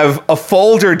have a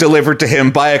folder delivered to him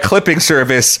by a clipping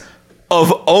service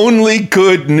of only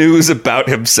good news about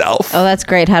himself. Oh, that's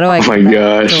great. How do I get that?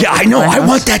 Gosh. Yeah, I know. I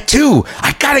want that too.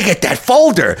 I gotta get that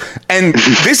folder. And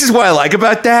this is what I like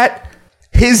about that.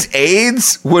 His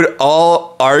aides would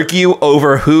all argue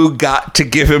over who got to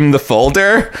give him the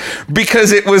folder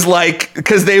because it was like,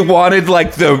 because they wanted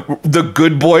like the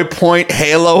good boy point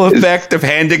halo effect of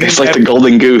handing it. It's like the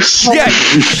golden goose. Yeah.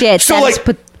 Shit, so that's like,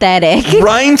 pathetic.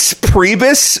 Reince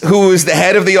Priebus, who was the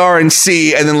head of the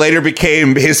RNC and then later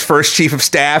became his first chief of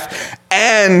staff,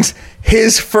 and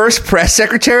his first press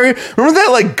secretary. Remember that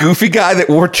like goofy guy that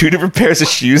wore two different pairs of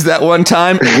shoes that one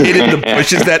time and hid in the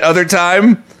bushes that other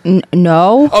time?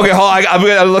 No. Okay, hold on. I'm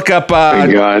going to look up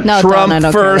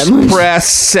Trump first press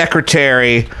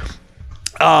secretary.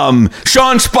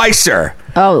 Sean Spicer.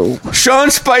 Oh. Sean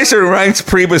Spicer and Reince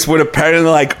Priebus would apparently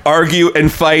like argue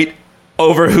and fight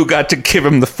over who got to give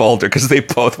him the folder because they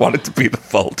both wanted to be the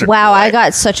folder. Wow, I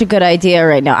got such a good idea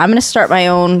right now. I'm going to start my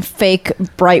own fake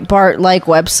Breitbart-like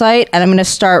website, and I'm going to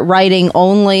start writing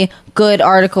only good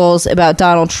articles about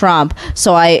Donald Trump.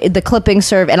 So the clipping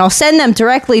service, and I'll send them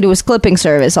directly to his clipping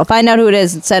service. I'll find out who it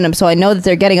is and send them so I know that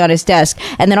they're getting on his desk,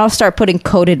 and then I'll start putting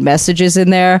coded messages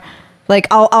in there. Like,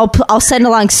 I'll send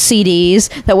along CDs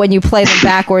that when you play them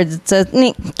backwards, it says,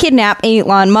 kidnap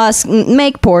Elon Musk,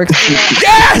 make pork.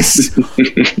 Yes!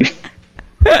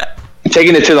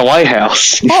 Taking it to the White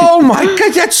House. Oh my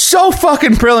God, that's so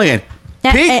fucking brilliant.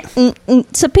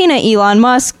 Subpoena Elon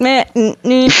Musk. PK,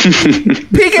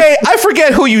 I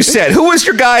forget who you said. Who was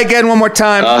your guy again one more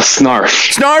time?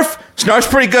 Snarf. Snarf's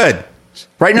pretty good.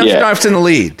 Right now, Snarf's in the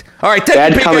lead. All right, thank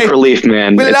Bad you, PK. comic relief,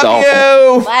 man. We It's love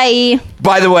awful. you. Bye.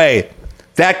 By the way,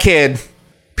 that kid,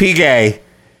 PK,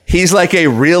 he's like a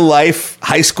real-life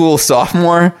high school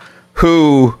sophomore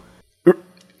who...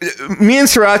 Me and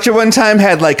Sriracha one time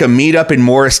had like a meetup in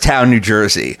Morristown, New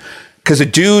Jersey. Because a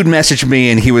dude messaged me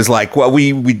and he was like, well,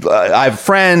 I have a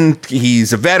friend.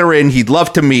 He's a veteran. He'd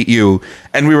love to meet you.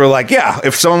 And we were like, yeah,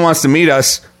 if someone wants to meet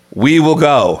us, we will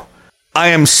go. I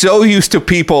am so used to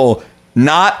people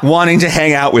not wanting to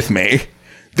hang out with me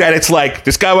that it's like,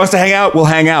 this guy wants to hang out, we'll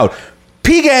hang out.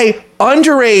 PK,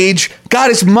 underage, got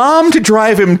his mom to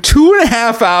drive him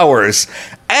 2.5 hours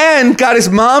and got his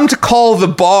mom to call the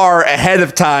bar ahead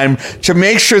of time to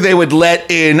make sure they would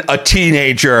let in a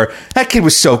teenager. That kid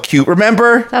was so cute,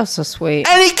 remember? That was so sweet.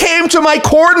 And he came to my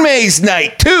corn maze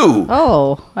night, too.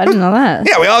 Oh, I didn't know that.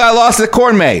 Yeah, we all got lost at the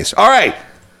corn maze. All right.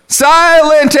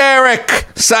 Silent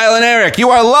Eric, you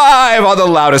are live on the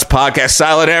loudest podcast.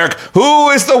 Silent Eric, who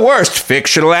is the worst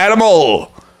fictional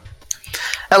animal?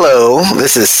 Hello,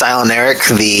 this is Silent Eric,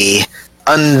 the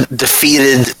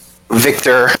undefeated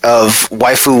victor of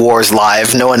Waifu Wars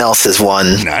Live. No one else has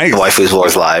won Nice. the Waifu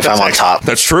Wars Live. I'm on top.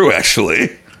 That's true, actually.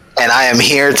 And I am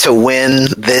here to win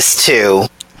this too.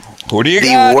 Who do you The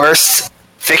got? worst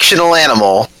fictional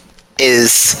animal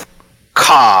is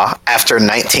Ka after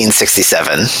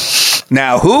 1967.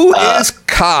 Now, who is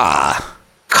Ka?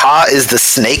 Ka is the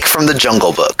snake from the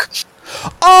Jungle Book.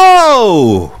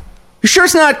 Oh! You sure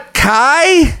it's not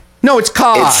Kai? No, it's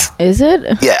Ka. Is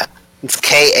it? Yeah, it's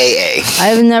Kaa.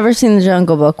 I've never seen the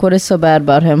Jungle Book. What is so bad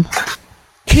about him?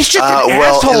 He's just an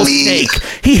asshole snake.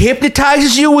 He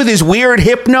hypnotizes you with his weird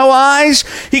hypno eyes.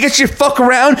 He gets you to fuck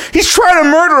around. He's trying to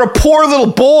murder a poor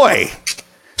little boy.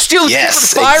 Steal the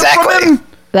fire from him.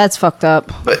 That's fucked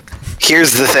up. But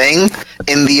here's the thing.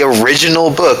 In the original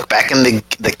book, back in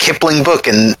the Kipling book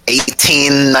in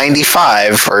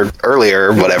 1895 or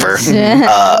earlier, or whatever,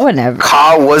 Whatever.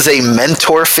 Ka was a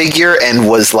mentor figure and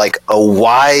was like a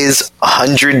wise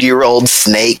 100-year-old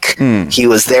snake. He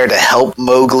was there to help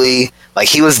Mowgli. Like,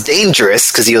 he was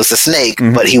dangerous because he was a snake,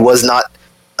 but he was not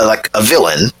like a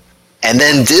villain. And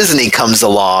then Disney comes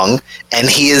along, and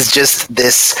he is just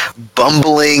this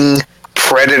bumbling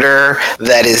predator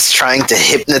that is trying to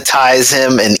hypnotize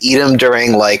him and eat him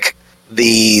during like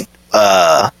the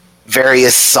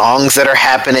various songs that are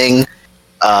happening,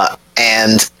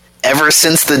 and ever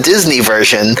since the Disney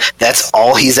version, that's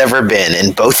all he's ever been.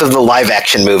 In both of the live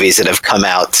action movies that have come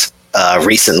out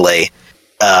recently,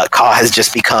 Ka has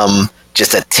just become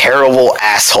just a terrible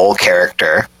asshole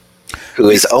character who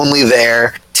is only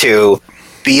there to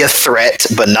be a threat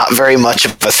but not very much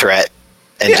of a threat.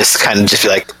 And just kind of just be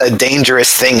like a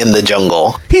dangerous thing in the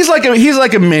jungle. He's like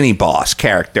a mini boss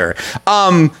character.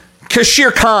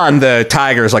 Kashir Khan, the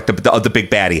tiger, is like the big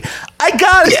baddie. I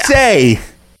gotta say,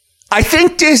 I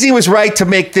think Disney was right to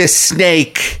make this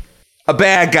snake a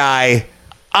bad guy.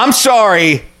 I'm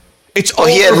sorry. It's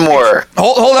he had more.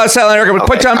 Hold on, Silent Eric. I'm gonna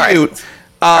put you on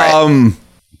mute.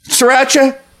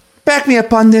 Sriracha, back me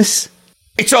up on this.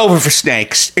 It's over for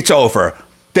snakes. It's over.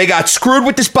 They got screwed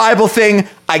with this Bible thing.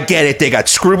 I get it. They got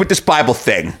screwed with this Bible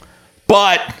thing.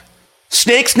 But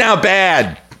snakes now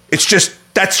bad. That's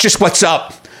just what's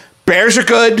up. Bears are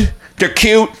good. They're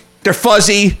cute. They're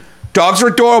fuzzy. Dogs are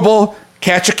adorable.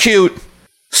 Cats are cute.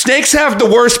 Snakes have the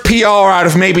worst PR out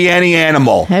of maybe any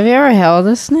animal. Have you ever held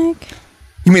a snake?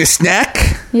 You mean a snack?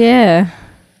 Yeah.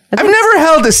 I've never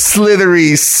held a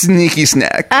slithery, sneaky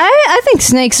snack. I think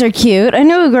snakes are cute. I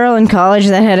knew a girl in college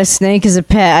that had a snake as a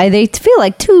pet. They feel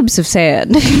like tubes of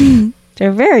sand.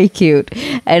 They're very cute.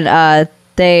 And her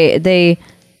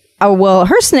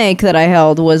snake that I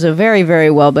held was a very,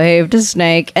 very well-behaved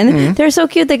snake. And they're so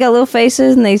cute. They got little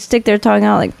faces and they stick their tongue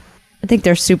out. Like, I think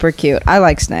they're super cute. I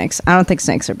like snakes. I don't think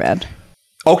snakes are bad.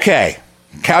 Okay.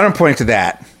 Counterpoint to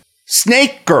that.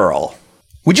 Snake girl.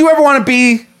 Would you ever want to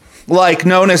be like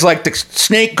known as like the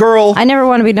snake girl? I never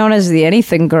want to be known as the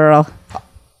anything girl.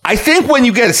 I think when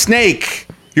you get a snake,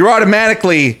 you're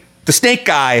automatically the snake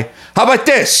guy. How about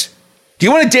this? Do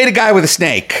you want to date a guy with a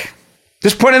snake?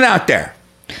 Just put it out there.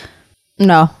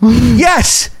 No.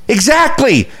 Yes,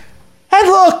 exactly. And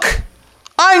look,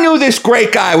 I knew this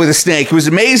great guy with a snake. He was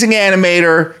an amazing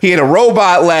animator. He had a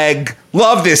robot leg.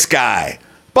 Love this guy.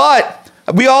 But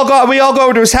we all go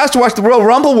over to his house to watch the Royal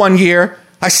Rumble one year.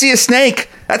 I see a snake.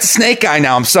 That's a snake guy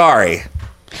now. I'm sorry.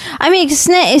 I mean,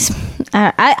 snakes.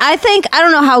 I think, I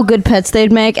don't know how good pets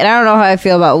they'd make, and I don't know how I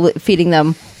feel about feeding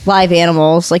them live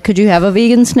animals. Like, could you have a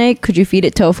vegan snake? Could you feed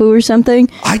it tofu or something?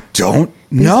 I don't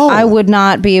know. I would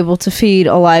not be able to feed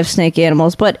a live snake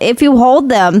animals, but if you hold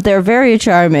them, they're very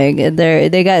charming.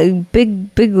 They got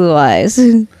big blue eyes.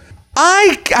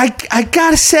 I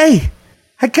gotta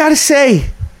say,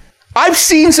 I've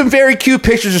seen some very cute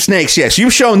pictures of snakes. Yes,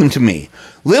 you've shown them to me.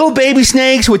 Little baby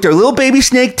snakes with their little baby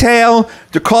snake tail.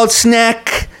 They're called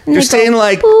snack. They're saying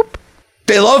like, boop.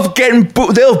 They love getting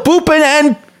they love booping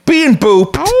and being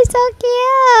booped. Oh,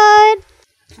 so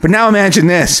cute. But now imagine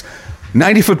this: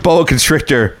 90-foot boa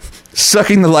constrictor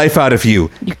sucking the life out of you.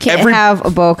 You can't have a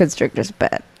boa constrictor's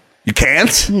pet. You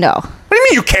can't? No. What do you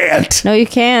mean you can't? No, you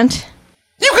can't.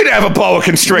 You could have a boa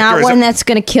constrictor. Not one that's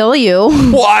going to kill you.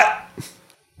 What?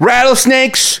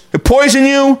 Rattlesnakes? They poison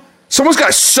you? Someone's got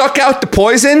to suck out the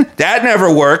poison? That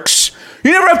never works.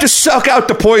 You never have to suck out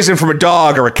the poison from a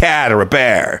dog or a cat or a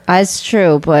bear. That's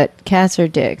true, but cats are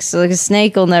dicks. So, like, a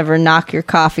snake will never knock your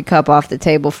coffee cup off the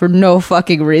table for no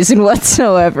fucking reason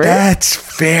whatsoever.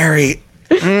 That's very...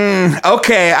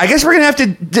 okay, I guess we're going to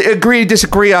have to agree to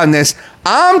disagree on this.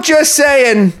 I'm just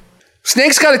saying...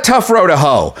 Snake's got a tough row to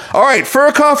hoe. All right,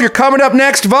 Furkoff, you're coming up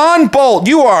next. Von Bolt,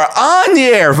 you are on the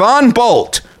air. Von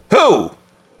Bolt, who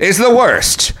is the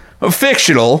worst of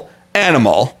fictional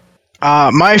animal?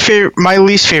 My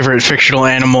least favorite fictional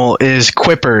animal is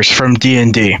Quippers from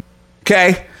D&D.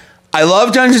 Okay, I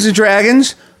love Dungeons and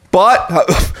Dragons, but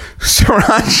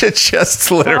Sriracha just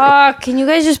literally... Can you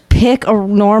guys just pick a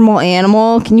normal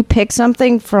animal? Can you pick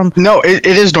something from... No, it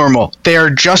is normal. They are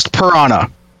just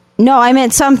piranha. No, I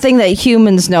meant something that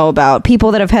humans know about. People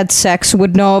that have had sex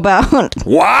would know about.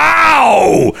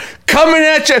 Wow! Coming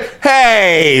at you.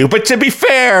 Hey, but to be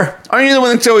fair, aren't you the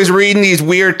one that's always reading these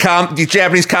weird these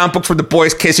Japanese comic books where the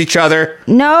boys kiss each other?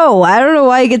 No, I don't know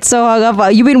why you get so hung up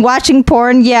on. You've been watching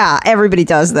porn? Yeah, everybody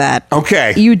does that.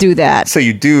 Okay. You do that. So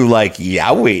you do like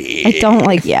yaoi. I don't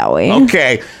like yaoi.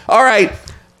 Okay. All right.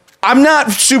 I'm not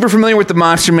super familiar with the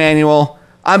monster manual.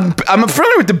 I'm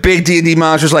familiar with the big D&D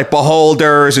monsters like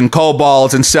beholders and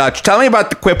kobolds and such. Tell me about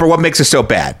the Quipper. What makes it so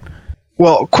bad?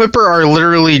 Well, Quipper are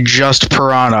literally just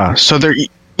piranha. So they're,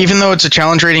 even though it's a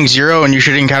challenge rating 0 and you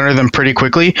should encounter them pretty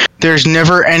quickly, there's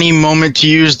never any moment to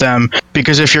use them,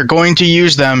 because if you're going to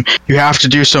use them, you have to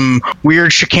do some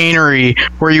weird chicanery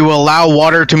where you allow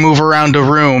water to move around a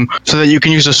room so that you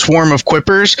can use a swarm of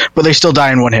Quippers, but they still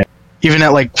die in one hit, even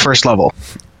at like first level.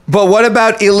 But what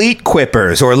about elite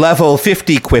Quippers or level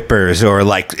 50 Quippers? Or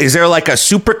like, is there like a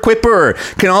super Quipper? Or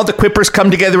can all the Quippers come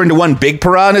together into one big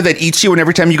piranha that eats you, and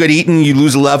every time you get eaten, you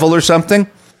lose a level or something?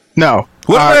 No.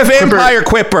 What about a vampire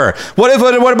Quipper? What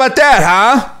about that,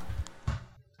 huh?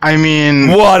 I mean...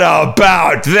 What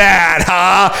about that,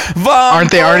 huh?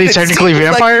 Aren't they already technically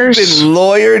vampires? Like been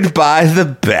lawyered by the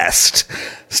best.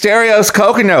 Stereos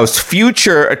Kokonos,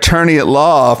 future attorney at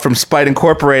law from Spite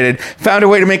Incorporated, found a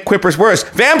way to make Quippers worse.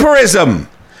 Vampirism!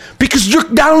 Because you're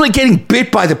not only getting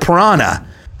bit by the piranha,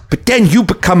 but then you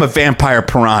become a vampire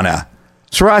piranha.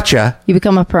 Sriracha. You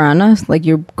become a piranha? Like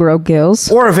you grow gills?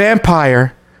 Or a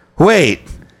vampire. Wait,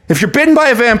 if you're bitten by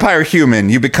a vampire human,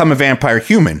 you become a vampire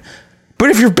human. But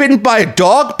if you're bitten by a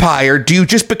dog pyre, do you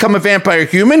just become a vampire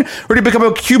human? Or do you become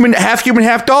a human, half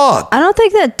dog? I don't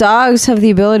think that dogs have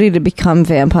the ability to become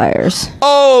vampires.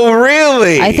 Oh,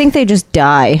 really? I think they just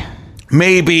die.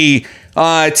 Maybe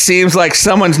it seems like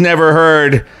someone's never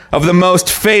heard of the most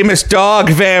famous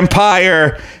dog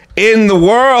vampire in the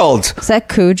world. Is that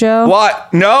Cujo?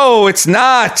 What? No, it's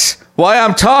not. Why,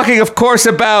 I'm talking, of course,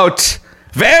 about...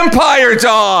 Vampire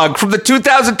Dog from the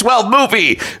 2012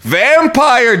 movie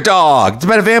Vampire Dog. It's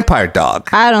about a vampire dog.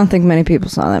 I don't think many people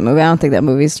saw that movie. I don't think that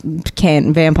movie's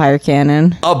vampire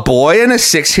canon. A boy and a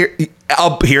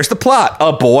here's the plot.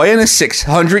 A boy and a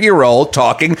 600-year-old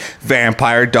talking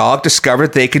vampire dog discover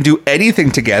that they can do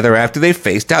anything together after they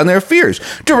face down their fears.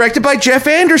 Directed by Jeff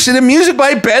Anderson and music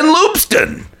by Ben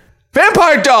Loopston.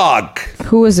 Vampire Dog.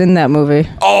 Who was in that movie?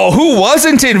 Oh, who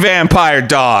wasn't in Vampire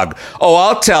Dog? Oh,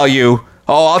 I'll tell you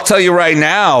right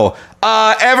now.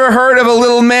 Ever heard of a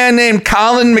little man named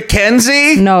Colin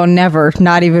McKenzie? No, never.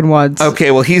 Not even once.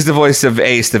 Okay, well, he's the voice of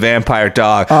Ace, the vampire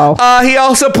dog. Oh. He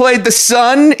also played the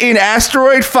son in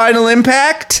Asteroid Final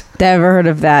Impact. Never heard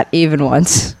of that even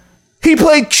once. He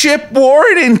played Chip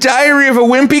Ward in Diary of a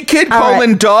Wimpy Kid,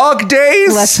 Dog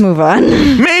Days. Let's move on.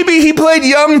 Maybe he played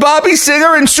young Bobby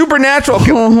Singer in Supernatural.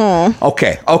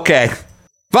 Okay.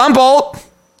 Von Bolt,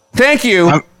 thank you.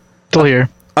 I'm still here.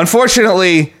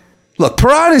 Unfortunately, look,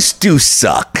 piranhas do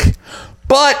suck.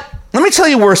 But let me tell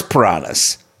you worse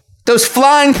piranhas. Those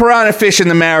flying piranha fish in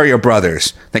the Mario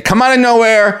Brothers. They come out of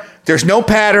nowhere. There's no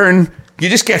pattern. You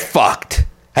just get fucked.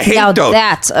 I hate Now those.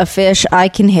 that's a fish I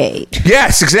can hate.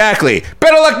 Yes, exactly.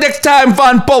 Better luck next time,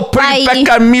 Von Bolt. Put you Bye.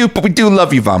 back on mute, but we do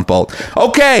love you, Von Bolt.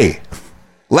 Okay.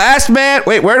 Last man.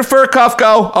 Wait, where did Furkoff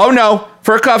go? Oh, no.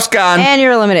 Furkoff's gone. And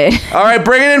you're eliminated. All right,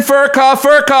 bring it in, Furkoff.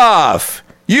 Furkoff.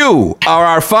 You are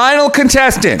our final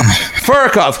contestant.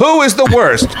 Furkoff, who is the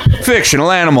worst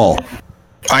fictional animal?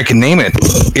 I can name it.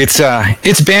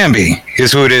 It's Bambi.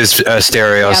 Is who it is,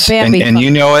 Stereos. Yeah, Bambi and you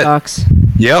know it. Sucks.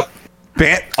 Yep.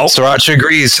 Oh, Sriracha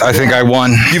agrees. I think I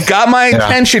won. you've got my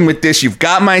attention with this. You've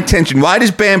got my attention. Why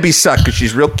does Bambi suck? Because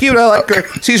she's real cute. I like her.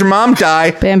 Sees her mom die.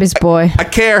 Bambi's boy. I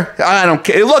care. I don't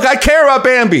care. Look, I care about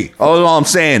Bambi. All I'm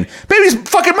saying. Baby's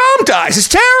fucking mom dies. It's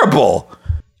terrible.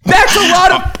 That's a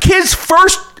lot of kids'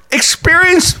 first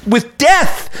experience with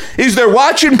death is they're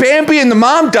watching Bambi and the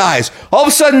mom dies. All of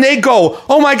a sudden they go,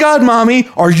 oh my God, mommy,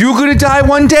 are you gonna die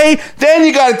one day? Then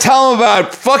you gotta tell them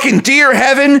about fucking deer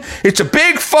heaven. It's a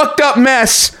big fucked up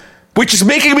mess, which is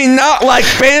making me not like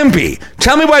Bambi.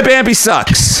 Tell me why Bambi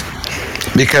sucks.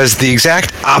 Because the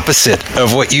exact opposite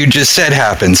of what you just said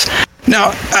happens.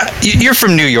 Now, you're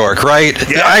from New York, right?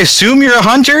 Yeah. I assume you're a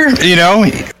hunter, you know?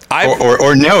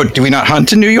 Or no, do we not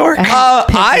hunt in New York?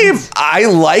 I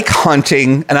like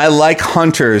hunting and I like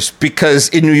hunters because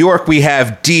in New York we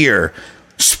have deer.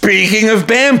 Speaking of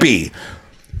Bambi,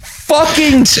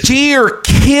 fucking deer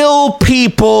kill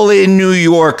people in New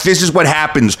York. This is what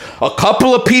happens. A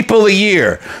couple of people a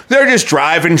year. They're just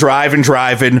driving.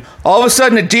 All of a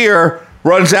sudden a deer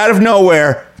runs out of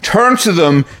nowhere, turns to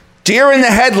them, deer in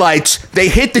the headlights, they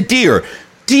hit the deer.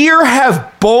 Deer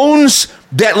have bones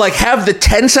that like have the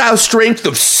tensile strength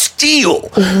of steel.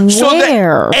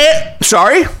 Where?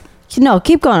 Sorry? No,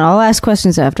 keep going. I'll ask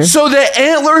questions after. So the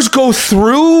antlers go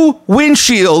through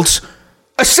windshields.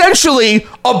 Essentially,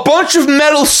 a bunch of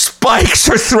metal spikes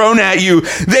are thrown at you.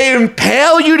 They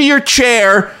impale you to your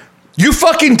chair. You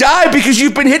fucking die because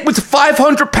you've been hit with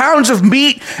 500 pounds of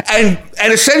meat and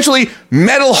essentially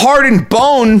metal hardened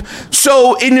bone.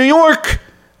 So in New York,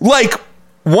 like,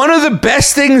 one of the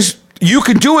best things you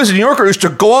can do as a New Yorker is to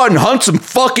go out and hunt some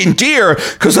fucking deer,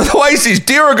 because otherwise these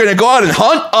deer are going to go out and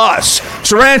hunt us.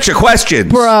 Sarancha,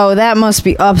 questions. Bro, that must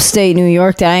be upstate New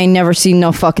York that I ain't never seen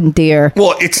no fucking deer.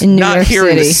 Well, it's in New not York here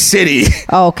in the City. city.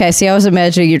 Oh, okay. See, I was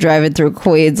imagining you're driving through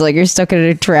Queens, like you're stuck in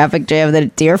a traffic jam, and then a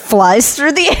deer flies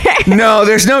through the air. No,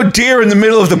 there's no deer in the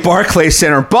middle of the Barclays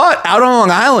Center, but out on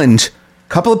Long Island, a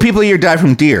couple of people a year die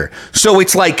from deer. So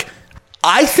it's like,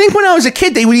 I think when I was a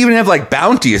kid, they would even have like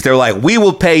bounties. They're like, we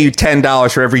will pay you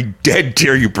 $10 for every dead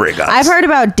deer you bring us. I've heard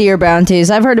about deer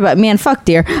bounties. I've heard about, man, fuck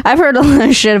deer. I've heard a lot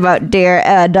of shit about deer,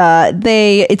 and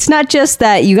it's not just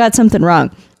that you got something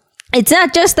wrong. It's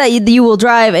not just that you will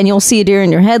drive and you'll see a deer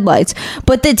in your headlights,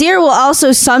 but the deer will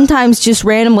also sometimes just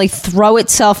randomly throw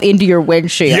itself into your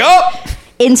windshield. Yup.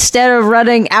 Instead of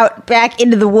running out back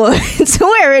into the woods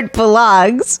where it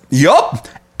belongs. Yup.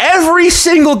 Every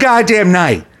single goddamn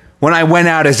night. When I went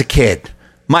out as a kid,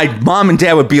 my mom and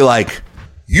dad would be like,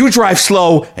 you drive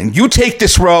slow and you take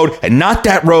this road and not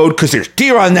that road because there's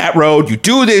deer on that road. You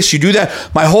do this, you do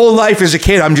that. My whole life as a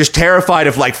kid, I'm just terrified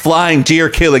of like flying deer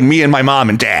killing me and my mom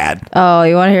and dad. Oh,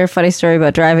 you want to hear a funny story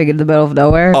about driving in the middle of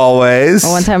nowhere? Always.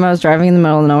 Well, one time I was driving in the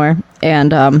middle of nowhere,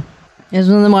 and it was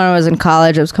when I was in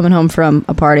college. I was coming home from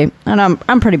a party, and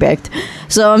I'm pretty baked.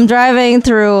 So I'm driving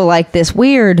through like this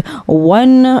weird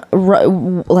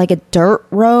like a dirt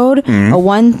road, a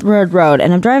one road,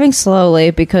 and I'm driving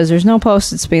slowly because there's no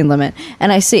posted speed limit,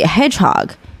 and I see a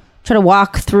hedgehog try to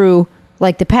walk through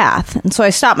like the path, and so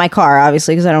I stop my car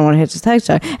obviously because I don't want to hit this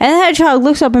hedgehog. And the hedgehog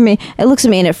looks up at me, it looks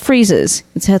at me, and it freezes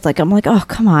its head. Like, I'm like, oh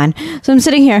come on. So I'm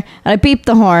sitting here and I beep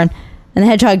the horn. And the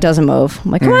hedgehog doesn't move.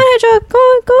 I'm like, come on, hedgehog, come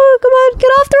on, get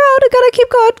off the road. I gotta keep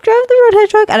going, drive the road,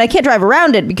 hedgehog. And I can't drive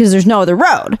around it because there's no other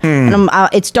road. And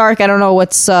it's dark. I don't know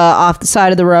what's off the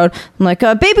side of the road. I'm like,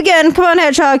 beep again, come on,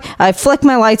 hedgehog. I flick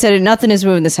my lights at it. Nothing is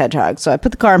moving this hedgehog. So I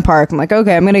put the car in park. I'm like,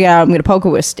 okay, I'm gonna get out. I'm gonna poke it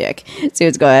with a stick. See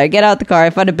what's going on. I get out the car. I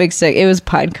find a big stick. It was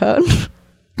pine cone. It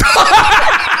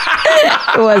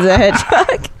was a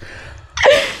hedgehog.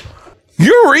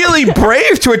 You're really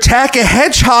brave to attack a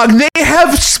hedgehog. They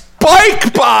have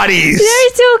spike bodies. They're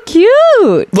so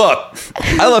cute. Look,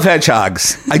 I love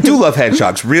hedgehogs. I do love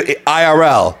hedgehogs. Really,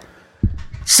 IRL.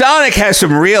 Sonic has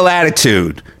some real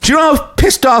attitude. Do you know how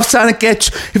pissed off Sonic gets?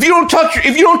 If you don't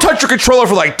touch your controller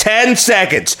for like 10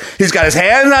 seconds, he's got his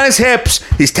hands on his hips,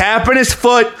 he's tapping his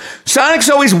foot. Sonic's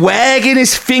always wagging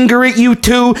his finger at you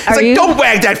too. It's don't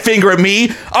wag that finger at me.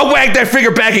 I'll wag that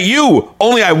finger back at you.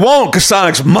 Only I won't, because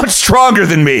Sonic's much stronger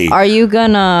than me. Are you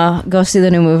gonna go see the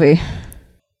new movie?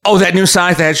 Oh, that new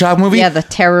Sonic the Hedgehog movie? Yeah, the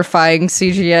terrifying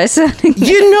CGI setting.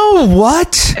 You know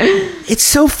what? It's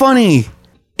so funny.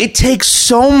 It takes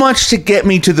so much to get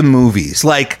me to the movies.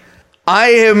 Like, I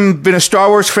have been a Star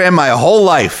Wars fan my whole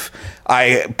life.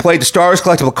 I played the Star Wars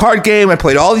collectible card game. I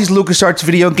played all these LucasArts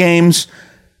video games.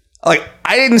 Like,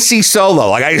 I didn't see Solo.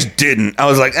 Like, I just didn't. I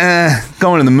was like,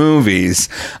 going to the movies.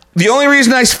 The only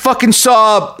reason I fucking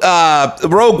saw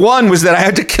Rogue One was that I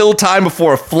had to kill time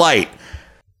before a flight.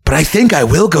 But I think I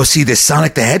will go see this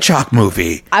Sonic the Hedgehog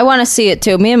movie. I want to see it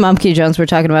too. Me and Mumkey Jones were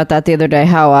talking about that the other day,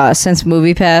 how since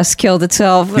MoviePass killed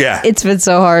itself, it's been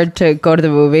so hard to go to the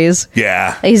movies.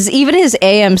 Yeah. Even his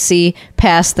AMC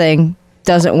pass thing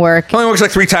doesn't work. It only works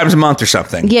like 3 times a month or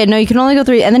something. Yeah, no, you can only go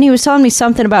 3. And then he was telling me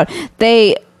something about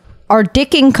they are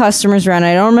dicking customers around.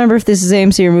 I don't remember if this is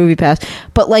AMC or MoviePass,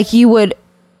 but like you would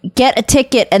get a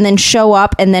ticket and then show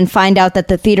up and then find out that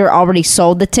the theater already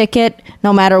sold the ticket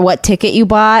no matter what ticket you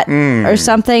bought or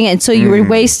something. And so you were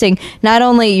wasting not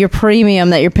only your premium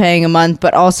that you're paying a month,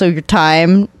 but also your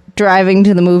time driving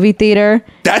to the movie theater.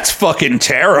 That's fucking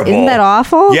terrible. Isn't that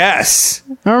awful? Yes.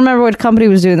 I don't remember what company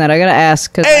was doing that. I gotta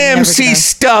ask. AMC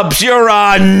Stubbs, you're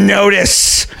on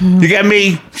notice. You get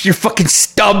me? You're fucking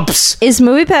Stubbs. Is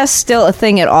MoviePass still a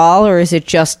thing at all, or is it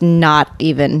just not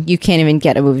even? You can't even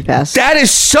get a MoviePass. That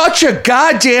is such a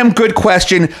goddamn good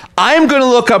question. I'm going to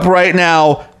look up right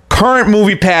now current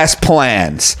MoviePass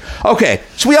plans. Okay,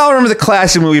 so we all remember the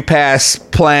classic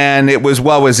MoviePass plan. It was,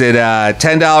 what was it,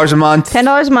 $10 a month?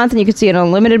 $10 a month, and you could see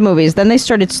unlimited movies. Then they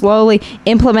started slowly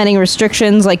implementing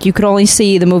restrictions, like you could only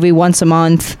see the movie once a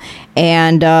month,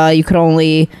 and you could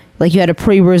only... Like, you had to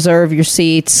pre-reserve your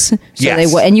seats. So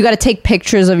yes. And you got to take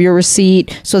pictures of your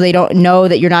receipt so they don't know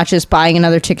that you're not just buying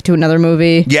another ticket to another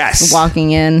movie. Yes. Walking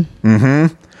in.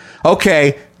 Mm-hmm.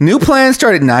 Okay, new plans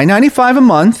start at $9.95 a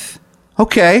month.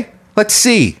 Okay, let's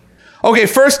see. Okay,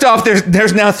 first off,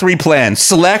 there's now 3 plans: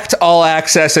 Select, All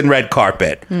Access, and Red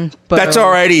Carpet. That's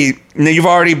already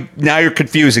now you're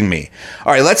confusing me.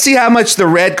 All right, let's see how much the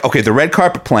Red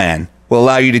Carpet plan will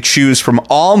allow you to choose from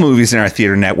all movies in our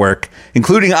theater network,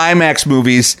 including IMAX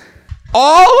movies.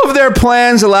 All of their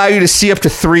plans allow you to see up to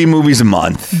 3 movies a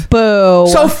month. Boo.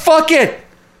 So fuck it.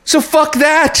 So fuck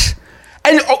that.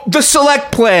 And the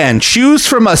Select plan, choose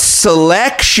from a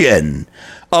selection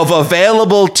of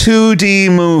available 2D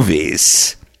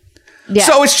movies. Yeah.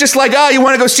 So it's just like, you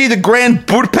want to go see the Grand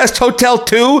Budapest Hotel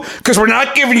 2? Because we're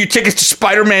not giving you tickets to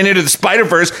Spider-Man Into the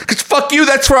Spider-Verse. Because fuck you,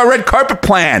 that's for our Red Carpet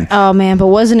plan. Oh, man, but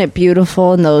wasn't it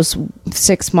beautiful in those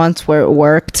 6 months where it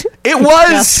worked? It was.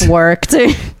 Just worked.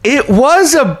 It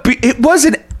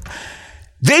wasn't.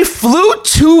 They flew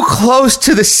too close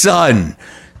to the sun.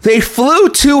 They flew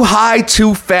too high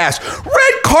too fast.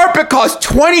 Red Carpet costs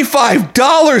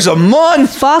 $25 a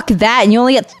month. Fuck that. And you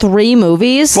only get 3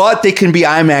 movies? But they can be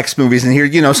IMAX movies. And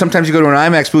here, sometimes you go to an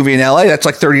IMAX movie in LA, that's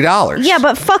like $30. Yeah,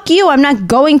 but fuck you. I'm not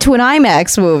going to an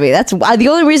IMAX movie. That's the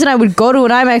only reason I would go to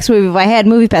an IMAX movie if I had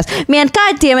MoviePass. Man,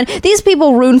 god damn it. These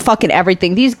people ruin fucking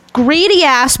everything. These greedy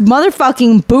ass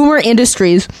motherfucking boomer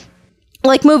industries.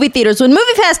 Like movie theaters. When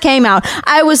MoviePass came out,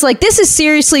 I was like, this is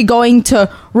seriously going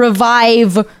to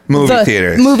revive movie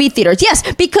theaters. Movie theaters. Yes,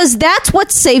 because that's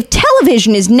what saved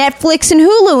television is Netflix and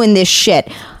Hulu and this shit.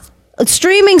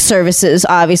 Streaming services,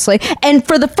 obviously. And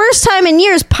for the first time in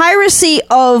years, piracy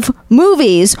of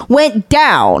movies went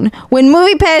down when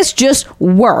MoviePass just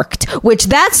worked, which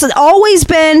that's always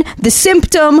been the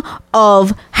symptom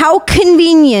of how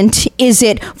convenient is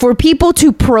it for people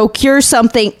to procure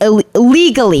something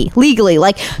legally.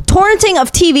 Like torrenting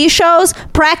of TV shows,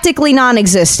 practically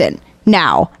non-existent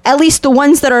now. At least the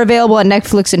ones that are available on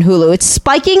Netflix and Hulu. It's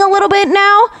spiking a little bit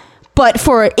now. But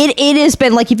for it has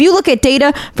been like, if you look at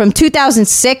data from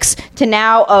 2006 to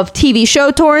now of TV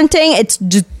show torrenting, it's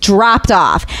just dropped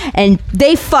off. And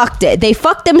they fucked it. They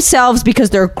fucked themselves because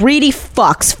they're greedy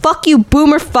fucks. Fuck you,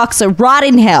 boomer fucks, rot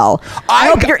in hell. I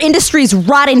hope your industry's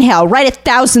rot in hell. Write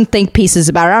 1,000 think pieces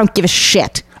about it. I don't give a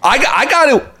shit. I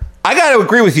gotta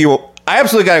agree with you. I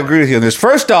absolutely gotta agree with you on this.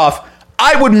 First off,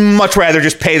 I would much rather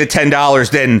just pay the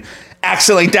 $10 than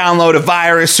accidentally download a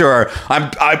virus, or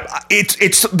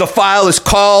it's the file is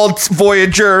called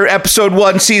Voyager episode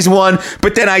 1 season 1,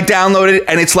 but then I download it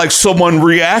and it's like someone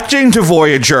reacting to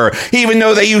Voyager, even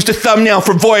though they used a thumbnail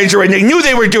from Voyager and they knew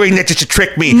they were doing that just to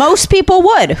trick me. Most people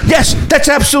would. Yes, that's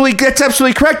absolutely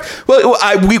correct. Well,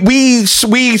 we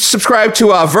subscribe to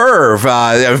Verve,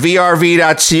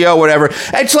 vrv.co, whatever.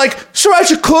 And it's like,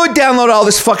 Sriracha could download all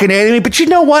this fucking anime, but you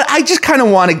know what? I just kind of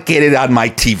want to get it on my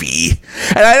TV,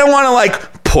 and I don't want to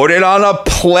like put it on a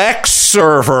Plex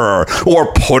server,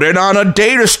 or put it on a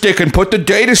data stick and put the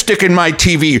data stick in my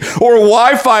TV, or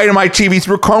Wi-Fi in my TV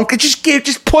through Chromecast.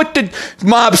 Just put the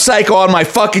Mob Psycho on my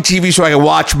fucking TV so I can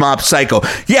watch Mob Psycho.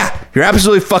 Yeah, you're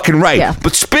absolutely fucking right. Yeah.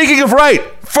 But speaking of right,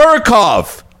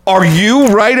 Furikov, are you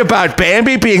right about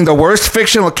Bambi being the worst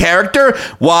fictional character?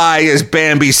 Why is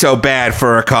Bambi so bad,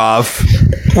 Furikov?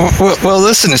 Well,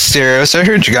 listen, Asterios, I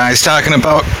heard you guys talking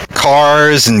about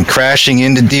cars and crashing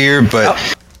into deer, but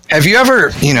have you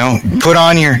ever, put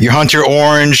on your Hunter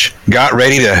Orange, got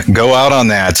ready to go out on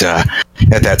that, at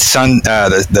that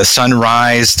the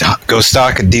sunrise, to go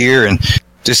stalk a deer, and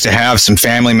just to have some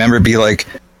family member be like,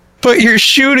 but you're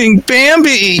shooting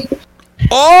Bambi.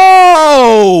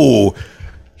 Oh!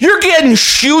 You're getting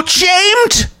shoot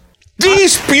shamed?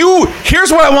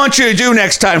 Here's what I want you to do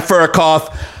next time, Furikov.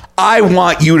 I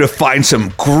want you to find some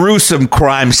gruesome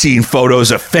crime scene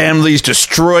photos of families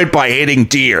destroyed by hitting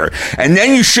deer. And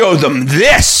then you show them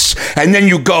this. And then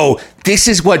you go, this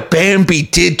is what Bambi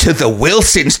did to the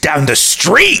Wilsons down the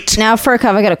street. Now,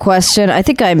 Furikov, I got a question. I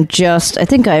think I'm just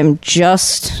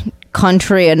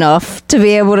country enough to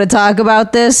be able to talk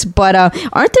about this, but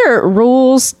aren't there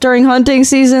rules during hunting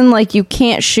season? Like, you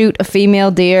can't shoot a female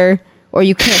deer, or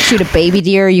you can't shoot a baby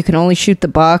deer. You can only shoot the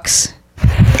bucks.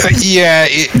 Yeah,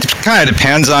 it kind of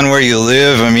depends on where you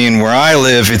live. I mean, where I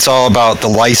live, it's all about the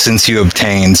license you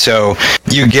obtain. So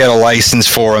you get a license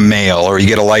for a male, or you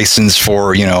get a license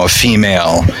for, a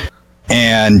female,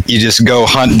 and you just go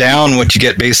hunt down what you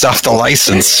get based off the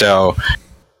license. So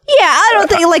yeah, I don't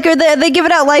think, are they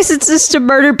giving out licenses to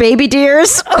murder baby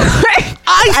deers?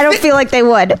 I don't feel like they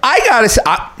would. I gotta say,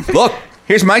 look,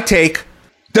 here's my take.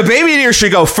 The baby deer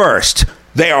should go first.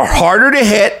 They are harder to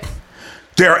hit.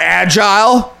 They're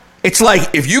agile. It's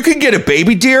like, if you can get a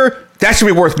baby deer, that should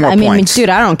be worth more points. Dude,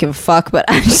 I don't give a fuck, but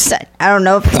I don't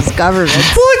know if it's government.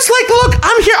 Well, it's like, look,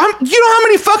 I'm here. You know how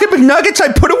many fucking McNuggets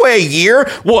I put away a year?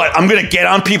 What, I'm going to get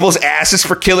on people's asses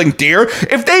for killing deer?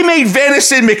 If they made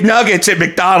venison McNuggets at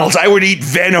McDonald's, I would eat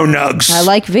Veno Nugs. I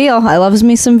like veal. I loves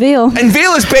me some veal. And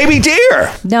veal is baby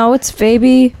deer. No, it's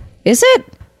baby. Is it?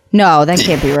 No, that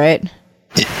can't be right.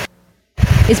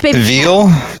 It's baby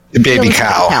veal? Baby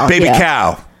cow. Baby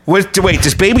cow. Wait,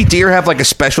 does baby deer have like a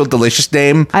special delicious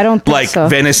name? I don't think like so.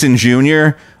 Venison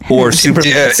Jr. or Super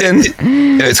Venison?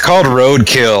 It's called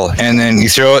roadkill, and then you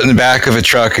throw it in the back of a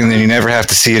truck, and then you never have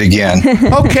to see it again.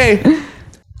 Okay.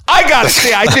 I gotta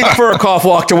say, I think Furikov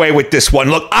walked away with this one.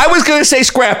 Look, I was gonna say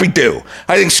Scrappy-Doo.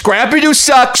 I think Scrappy-Doo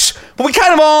sucks, but we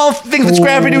kind of all think that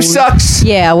Scrappy-Doo sucks.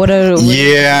 Yeah,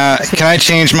 yeah, can I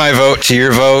change my vote to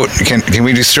your vote? Can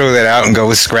we just throw that out and go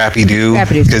with Scrappy-Doo?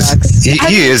 Scrappy-Doo sucks.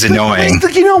 He is annoying.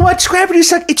 But you know what? Scrappy-Doo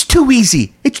sucks. It's too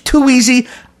easy.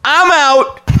 I'm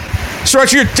out.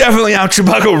 Stretch, you're definitely out.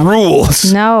 Chewbacca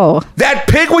rules. No. That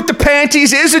pig with the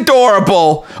panties is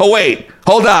adorable. Oh, wait.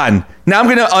 Hold on. Now I'm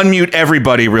going to unmute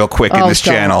everybody real quick in this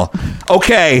channel.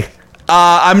 Okay.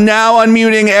 I'm now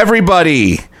unmuting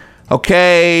everybody.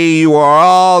 Okay. You are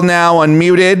all now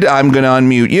unmuted. I'm going to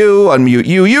unmute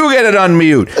you. You get it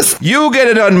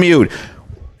unmute.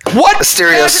 What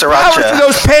powers do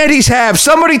those panties have?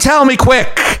 Somebody tell me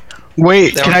quick.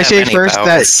 Wait, can I say first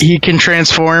that he can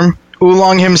transform?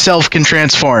 Oolong himself can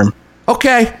transform.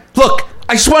 Okay. Look,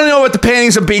 I just want to know what the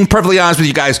panties, I'm being perfectly honest with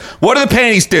you guys. What do the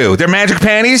panties do? They're magic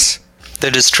panties? They're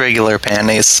just regular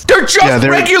panties. They're just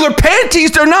regular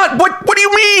panties. They're not. What do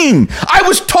you mean? I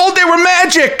was told they were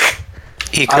magic.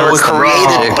 They were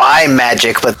created by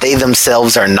magic, but they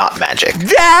themselves are not magic.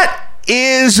 That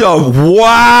is a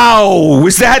wow.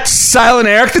 Was that Silent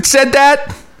Eric that said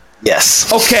that?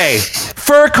 Yes. Okay,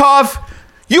 Furikov,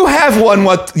 you have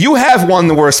won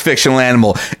the worst fictional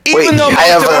animal. Even though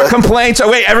most of our complaints. Oh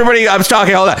wait, everybody, I'm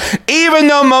talking. Hold on. Even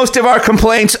though most of our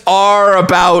complaints are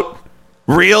about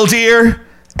real deer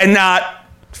and not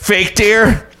fake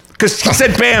deer, because he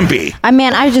said Bambi.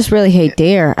 I just really hate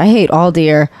deer. I hate all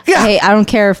deer. Yeah. I don't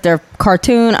care if they're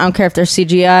cartoon. I don't care if they're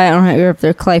CGI. I don't care if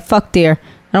they're clay. Fuck deer.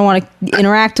 I don't want to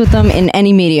interact with them in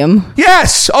any medium.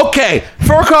 Yes. Okay.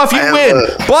 Furikov, you win.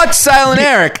 But Silent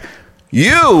Eric,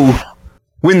 you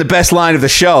win the best line of the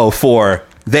show for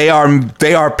they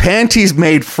are panties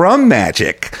made from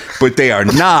magic, but they are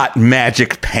not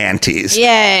magic panties.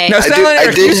 Yay. Now, Silent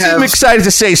Eric, you seem excited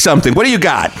to say something. What do you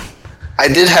got? I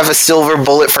did have a silver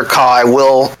bullet for Ka. I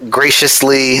will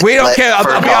graciously. We don't care.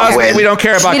 I'll be honest with you, we don't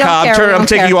care about Ka. I'm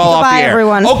taking you all off the air.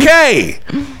 Everyone. Okay.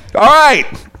 All right.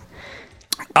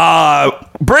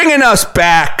 Bringing us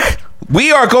back,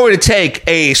 we are going to take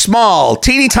a small,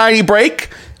 teeny tiny break.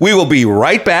 We will be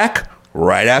right back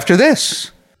right after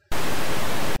this.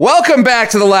 Welcome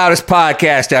back to the loudest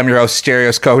podcast. I'm your host,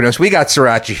 Stereos co-host. We got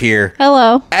Sriracha here.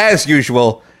 Hello. As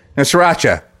usual. Now,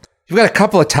 Sriracha, you've got a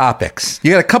couple of topics.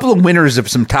 You got a couple of winners of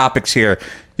some topics here.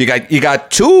 You got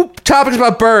 2 topics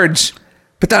about birds,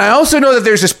 but then I also know that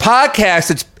there's this podcast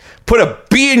that's put a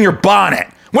bee in your bonnet.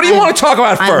 What do you want to talk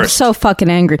about first? I'm so fucking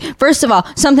angry. First of all,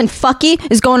 something fucky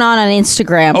is going on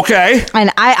Instagram. Okay. And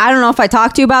I don't know if I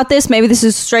talked to you about this. Maybe this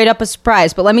is straight up a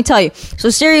surprise, but let me tell you. So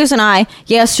Sirius and I,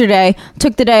 yesterday,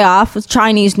 took the day off with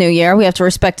Chinese New Year. We have to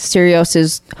respect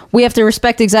we have to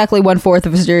respect exactly 1/4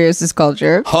 of Sirius's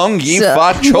culture. Hung Yi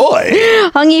Fa Choi.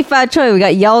 Hung Yi Fa Choi. We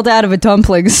got yelled out of a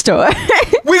dumpling store.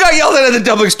 We got yelled at the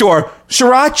dumpling store.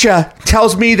 Sriracha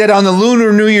tells me that on the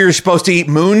Lunar New Year, you're supposed to eat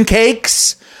moon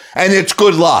cakes. And it's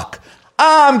good luck.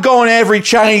 I'm going to every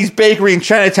Chinese bakery in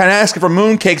Chinatown asking for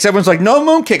mooncakes. Everyone's like, no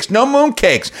mooncakes, no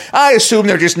mooncakes. I assume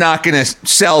they're just not going to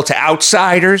sell to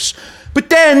outsiders. But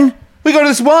then we go to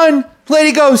this one.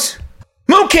 Lady goes,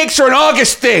 mooncakes are an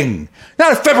August thing,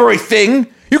 not a February thing.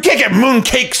 You can't get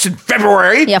mooncakes in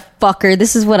February. Yeah, fucker.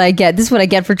 This is what I get. This is what I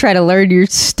get for trying to learn your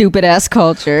stupid ass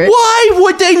culture. Why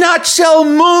would they not sell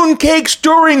mooncakes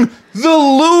during the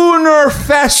Lunar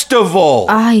Festival?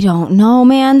 I don't know,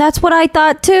 man. That's what I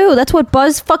thought too. That's what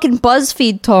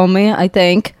BuzzFeed told me, I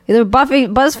think. Either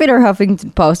BuzzFeed or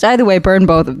Huffington Post. Either way, burn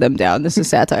both of them down. This is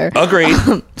satire. Agreed.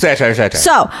 Satire.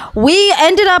 So, we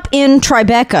ended up in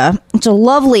Tribeca. It's a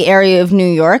lovely area of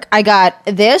New York. I got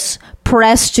this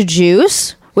pressed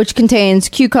juice, which contains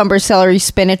cucumber, celery,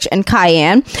 spinach, and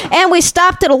cayenne. And we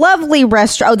stopped at a lovely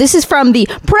restaurant. Oh, this is from the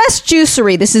Pressed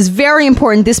Juicery. This is very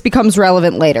important. This becomes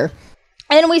relevant later.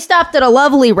 And we stopped at a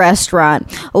lovely restaurant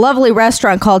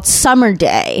called Summer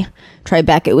Day.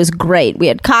 Tribeca. It was great. We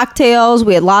had cocktails.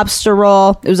 We had lobster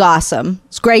roll. It was awesome. It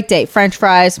was a great day. French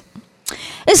fries.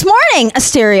 This morning,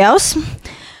 Asterios,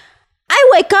 I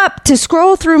wake up to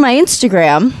scroll through my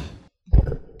Instagram,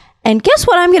 and guess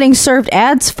what I'm getting served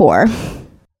ads for?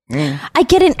 I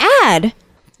get an ad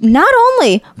not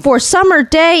only for Summer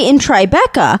Day in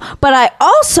Tribeca, but I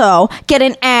also get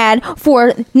an ad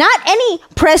for not any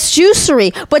Pressed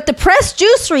Juicery, but the Pressed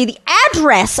Juicery, the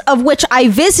address of which I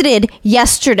visited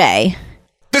yesterday.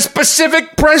 The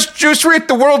specific Pressed Juicery at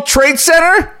the World Trade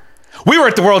Center? We were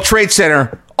at the World Trade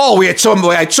Center. Oh, we had so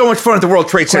much fun at the World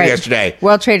Trade Center yesterday.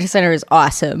 World Trade Center is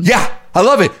awesome. Yeah, I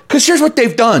love it. Because here's what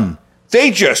they've done. They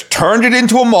just turned it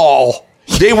into a mall.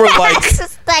 They were like,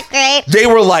 is that great? They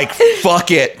were like,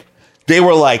 fuck it. They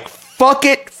were like, fuck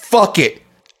it.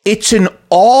 It's an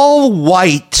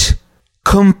all-white,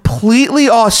 completely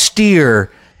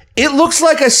austere. It looks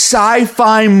like a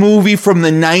sci-fi movie from the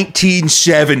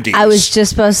 1970s. I was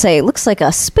just about to say, it looks like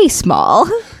a space mall.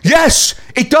 Yes,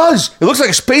 it does. It looks like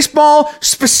a space mall.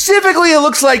 Specifically, it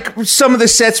looks like some of the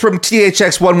sets from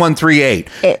THX 1138.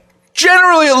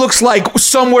 Generally, it looks like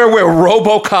somewhere where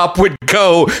RoboCop would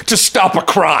go to stop a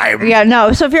crime. Yeah,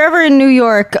 no. So if you're ever in New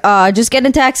York, just get in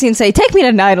a taxi and say, take me to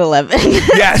 9/11.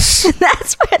 Yes.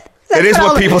 That's it is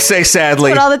what people say, sadly.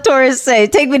 That's what all the tourists say.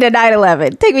 Take me to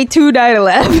 9/11. Take me to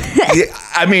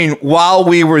 9/11. I mean, while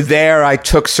we were there, I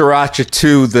took Sriracha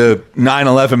to the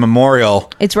 9/11 memorial.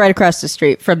 It's right across the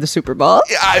street from the Super Bowl.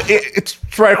 It's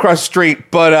right across the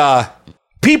street, but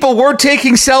people were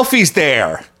taking selfies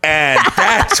there. And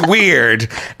that's weird,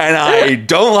 and I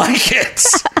don't like it.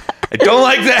 I don't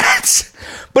like that.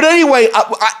 But anyway,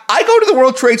 I go to the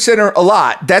World Trade Center a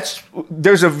lot.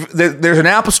 There's an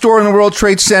Apple store in the World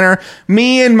Trade Center.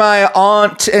 Me and my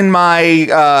aunt and my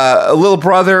little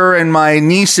brother and my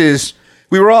nieces,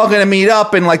 we were all going to meet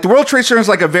up. And like the World Trade Center is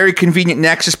like a very convenient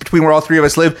nexus between where all three of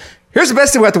us live. Here's the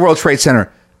best thing about the World Trade Center: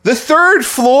 the 3rd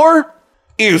floor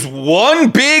is one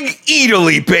big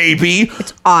eataly, baby.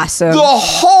 It's awesome. The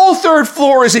whole 3rd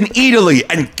floor is an eataly.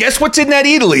 And guess what's in that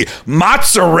eataly?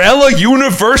 Mozzarella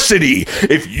University.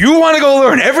 If you want to go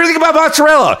learn everything about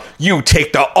mozzarella, you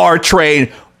take the R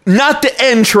train, not the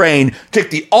N train.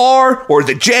 Take the R or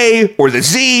the J or the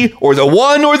Z or the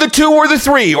 1 or the 2 or the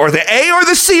 3 or the A or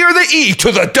the C or the E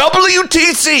to the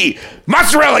WTC.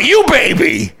 Mozzarella, you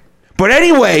baby. But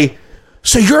anyway,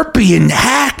 so you're being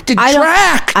hacked and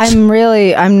tracked. I'm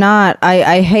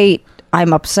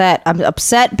upset. I'm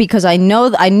upset because I know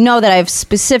that I've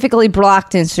specifically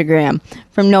blocked Instagram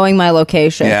from knowing my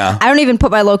location. Yeah. I don't even put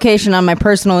my location on my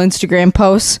personal Instagram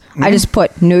posts. I just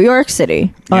put New York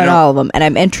City on all of them, and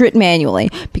I'm enter it manually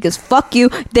because fuck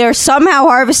you. They're somehow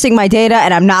harvesting my data,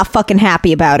 and I'm not fucking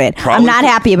happy about it. I'm not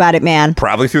happy about it, man.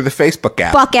 Probably through the Facebook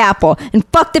app. Fuck Apple, and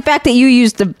fuck the fact that you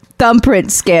used the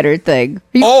thumbprint scanner thing.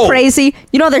 Are you crazy?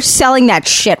 You know they're selling that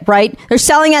shit, right? They're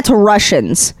selling that to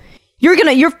Russians.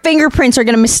 Your fingerprints are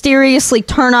gonna mysteriously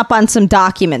turn up on some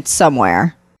documents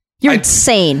somewhere. You're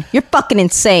insane. You're fucking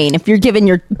insane if you're giving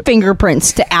your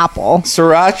fingerprints to Apple.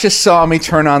 Sriracha saw me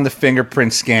turn on the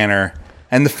fingerprint scanner,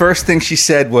 and the first thing she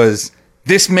said was,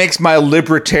 "This makes my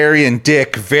libertarian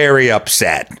dick very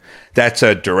upset." That's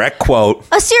a direct quote.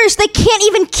 Serious, they can't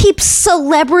even keep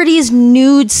celebrities'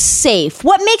 nudes safe.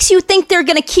 What makes you think they're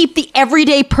going to keep the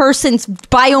everyday person's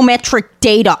biometric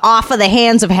data off of the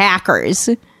hands of hackers?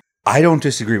 I don't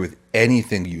disagree with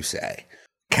anything you say.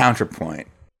 Counterpoint.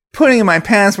 Putting in my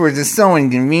passwords is so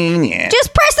inconvenient.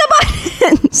 Just press the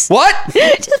buttons. What?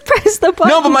 Just press the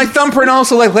buttons. No, but my thumbprint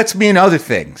also lets me in other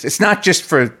things. It's not just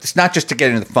to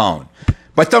get into the phone.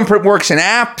 My thumbprint works in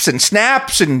apps and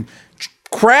snaps and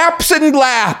craps and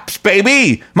laps,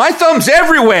 baby. My thumb's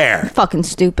everywhere. Fucking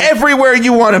stupid. Everywhere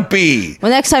you want to be.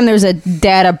 Well, next time there's a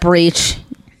data breach,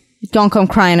 don't come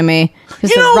crying to me because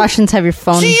the Russians have your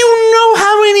phone. Do you know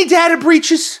how many data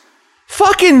breaches?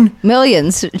 Fucking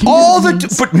millions.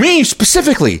 But me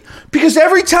specifically, because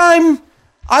every time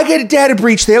I get a data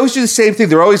breach, they always do the same thing.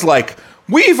 They're always like,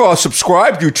 "We've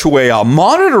subscribed you to a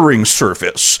monitoring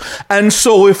service, and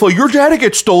so if your data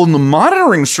gets stolen, the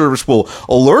monitoring service will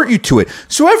alert you to it."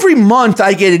 So every month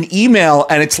I get an email,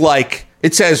 and it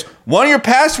says, "One of your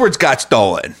passwords got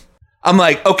stolen." I'm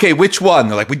like, "Okay, which one?"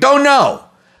 They're like, "We don't know."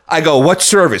 I go, "What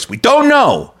service?" "We don't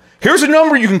know. Here's a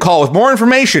number you can call with more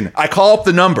information." I call up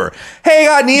the number. "Hey, I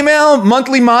got an email,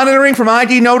 monthly monitoring from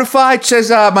ID Notified. Says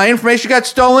my information got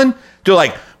stolen." They're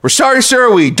like, "We're sorry,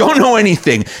 sir. We don't know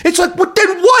anything." It's like,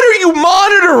 then what are you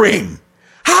monitoring?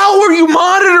 How are you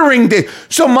monitoring this?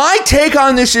 So my take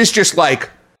on this is just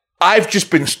like, I've just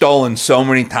been stolen so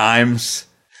many times.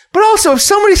 But also, if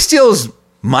somebody steals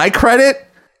my credit,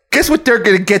 guess what they're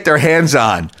going to get their hands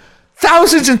on?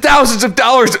 Thousands and thousands of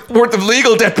dollars worth of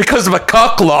legal debt because of a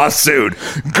cuck lawsuit.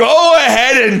 Go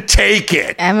ahead and take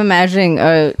it. I'm imagining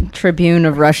a tribune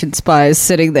of Russian spies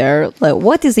sitting there like,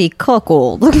 what is a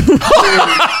cuckold?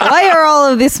 Why are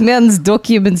all of this men's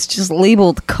documents just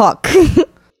labeled cuck? I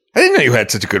didn't know you had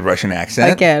such a good Russian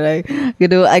accent. I can.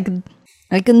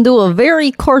 I can do a very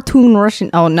cartoon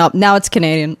Russian. Oh, no. Now it's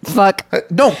Canadian. Fuck.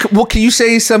 No. Well, can you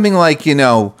say something like,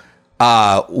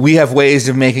 we have ways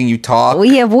of making you talk?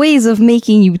 We have ways of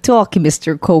making you talk,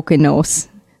 Mr. Coconos.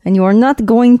 And you are not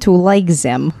going to like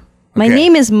them. My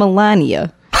name is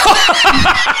Melania.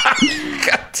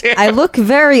 I look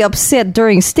very upset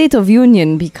during State of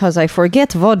Union because I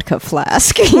forget vodka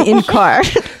flask in car.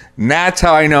 And that's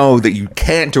how I know that you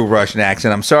can't do a Russian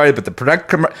accent. I'm sorry, but the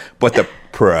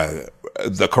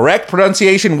correct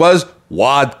pronunciation was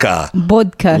vodka.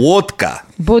 Vodka. Vodka.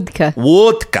 Vodka.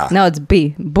 Vodka. No, it's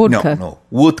B. Vodka. No,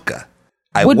 vodka.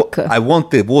 I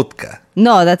want the vodka.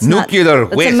 No, that's nuclear not.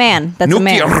 That's a man. That's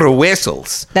nuclear a man.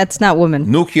 vessels. That's not woman.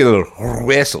 Nuclear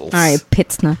vessels. All right,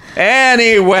 Pitsna.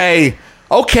 Anyway,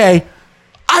 okay.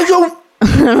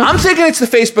 I'm thinking it's the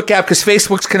Facebook app because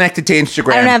Facebook's connected to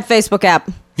Instagram. I don't have a Facebook app.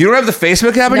 You don't have the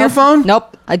Facebook app on your phone?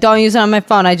 Nope. I don't use it on my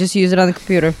phone. I just use it on the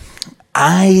computer.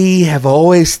 I have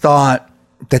always thought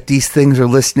that these things are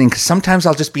listening because sometimes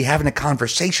I'll just be having a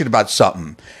conversation about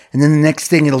something and then the next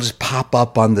thing it'll just pop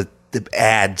up on the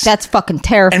ads. That's fucking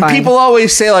terrifying. And people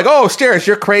always say like, "Oh, Steris,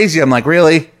 you're crazy." I'm like,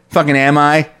 really? Fucking am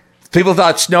I? People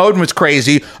thought Snowden was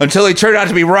crazy until he turned out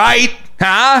to be right.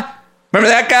 Huh? Remember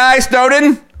that guy,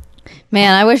 Snowden?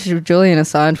 Man, I wish Julian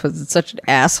Assange was such an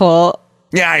asshole.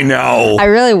 Yeah, I know. I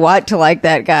really want to like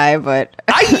that guy, but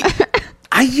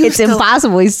it's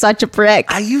impossible. He's such a prick.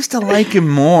 I used to like him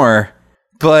more,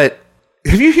 but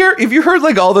have you heard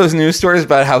like all those news stories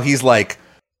about how he's like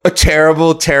a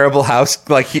terrible, terrible house?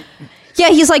 Like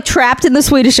he's like trapped in the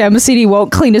Swedish embassy and he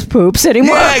won't clean his poops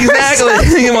anymore. Yeah,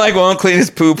 exactly. He like won't clean his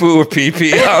poo-poo or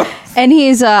pee-pee out. And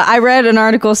he's, I read an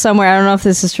article somewhere, I don't know if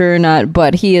this is true or not,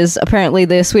 but he is, apparently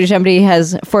the Swedish embassy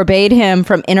has forbade him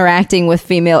from interacting with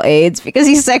female aides because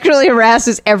he sexually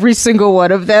harasses every single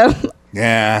one of them.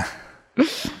 Yeah.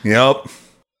 Yep.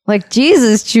 Like,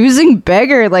 Jesus, choosing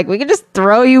beggar. Like, we could just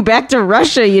throw you back to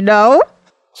Russia, you know?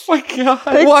 Oh my God.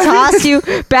 What? Toss you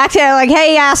back to, like,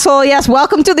 hey, asshole, yes,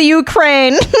 welcome to the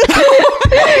Ukraine.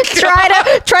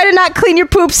 Try to not clean your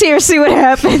poops here, see what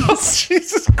happens. Oh,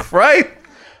 Jesus Christ.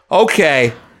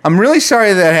 Okay. I'm really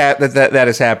sorry that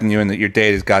has happened to you and that your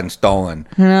data has gotten stolen.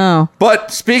 No.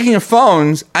 But speaking of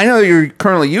phones, I know you're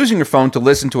currently using your phone to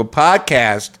listen to a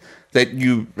podcast that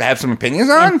you have some opinions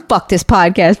on. And fuck this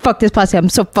podcast. I'm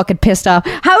so fucking pissed off.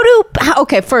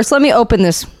 Okay, first, let me open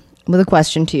this with a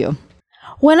question to you.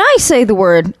 When I say the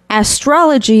word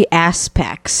astrology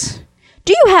aspects,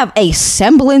 do you have a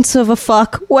semblance of a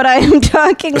fuck what I am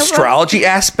talking about? Astrology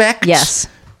aspects? Yes.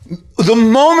 The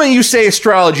moment you say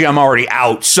astrology, I'm already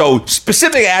out. So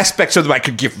specific aspects of them I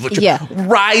could give.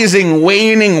 Rising,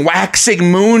 waning,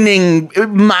 waxing, mooning,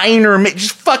 minor,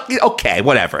 just fucking, okay,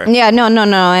 whatever. Yeah, no.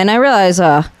 And I realize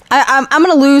I'm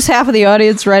going to lose half of the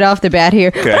audience right off the bat here.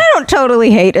 Okay. But I don't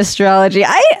totally hate astrology.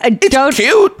 It's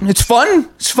cute. It's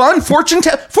fun. Fortune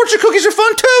cookies are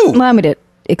fun too. Allow me to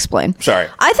explain. Sorry.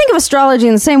 I think of astrology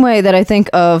in the same way that I think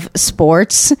of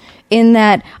sports, in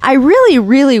that I really,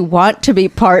 really want to be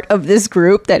part of this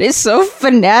group that is so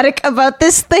fanatic about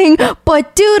this thing.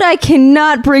 But dude, I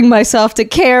cannot bring myself to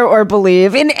care or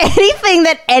believe in anything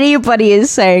that anybody is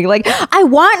saying. Like, I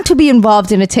want to be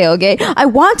involved in a tailgate. I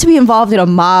want to be involved in a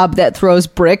mob that throws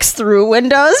bricks through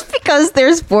windows because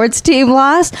their sports team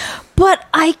lost. But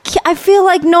I feel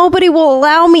like nobody will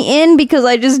allow me in because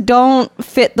I just don't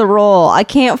fit the role. I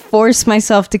can't force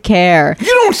myself to care. You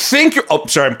don't think you're... Oh,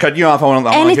 sorry, I'm cutting you off. I want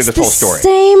to hear this whole story. It's the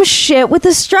same shit with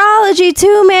astrology,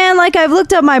 too, man. Like, I've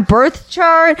looked up my birth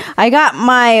chart. I got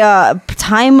my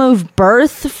time of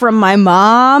birth from my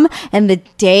mom and the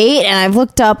date, and I've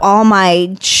looked up all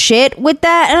my shit with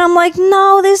that, and I'm like,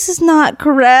 no, this is not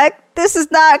correct. This is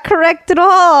not correct at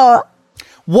all.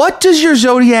 What does your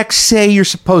zodiac say you're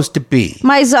supposed to be?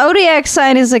 My zodiac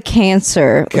sign is a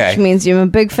Cancer, which means you're a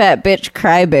big fat bitch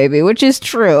crybaby, which is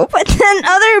true. But then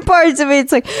other parts of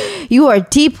it's like, you are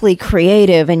deeply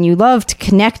creative and you love to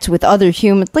connect with other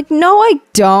humans. Like, no, I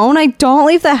don't. I don't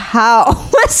leave the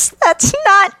house. That's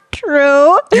not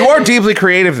true. You are deeply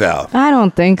creative, though. I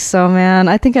don't think so, man.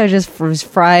 I think I just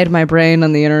fried my brain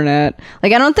on the internet.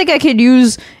 Like, I don't think I could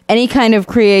use any kind of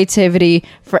creativity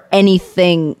for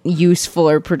anything useful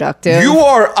or productive. You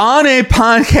are on a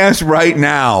podcast right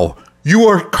now. You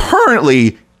are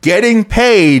currently getting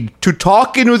paid to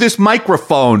talk into this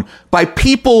microphone by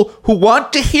people who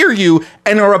want to hear you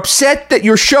and are upset that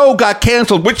your show got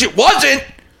canceled, which it wasn't.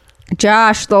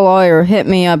 Josh, the lawyer, hit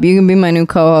me up. You can be my new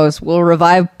co-host. We'll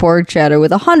revive Pork Chatter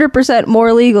with 100%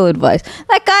 more legal advice.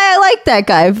 That guy, I like that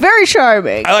guy. Very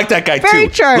charming. I like that guy, very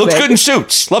too. Charming. Looks good in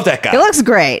suits. Love that guy. He looks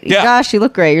great. Yeah. Josh, you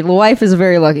look great. Your wife is a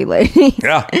very lucky lady.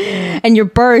 Yeah. And your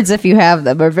birds, if you have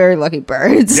them, are very lucky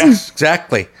birds. Yes,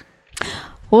 exactly.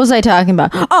 What was I talking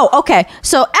about? Oh, okay.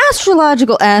 So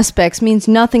astrological aspects means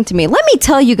nothing to me. Let me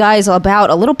tell you guys about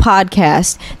a little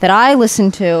podcast that I listen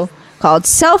to called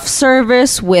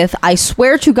Self-Service with, I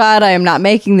swear to God, I am not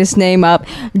making this name up,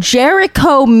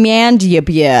 Jericho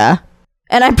Mandibia.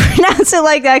 And I pronounce it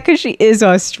like that because she is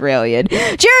Australian.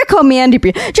 Jericho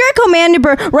Mandibia. Jericho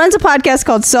Mandibia runs a podcast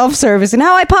called Self-Service. And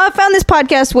how I found this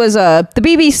podcast was the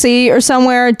BBC or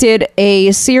somewhere did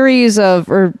a series of,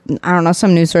 or I don't know,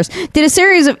 some news source, did a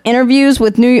series of interviews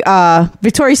with new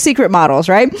Victoria's Secret models,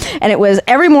 right? And it was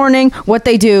every morning what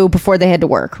they do before they head to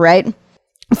work, right?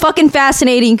 Fucking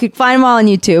fascinating. You could find them all on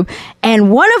YouTube.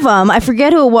 And one of them, I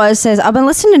forget who it was, says, I've been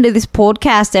listening to this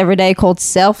podcast every day called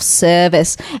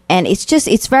Self-Service. And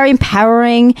it's very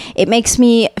empowering. It makes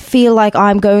me feel like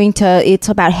it's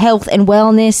about health and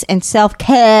wellness and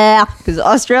self-care. Because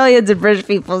Australians and British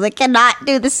people, they cannot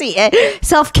do the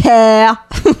self-care.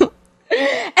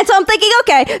 And so I'm thinking,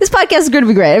 okay, this podcast is going to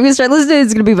be great. I'm going to start listening.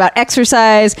 It's going to be about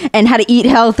exercise and how to eat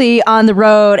healthy on the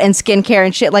road and skincare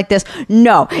and shit like this.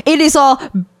 No, it is all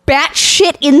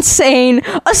batshit insane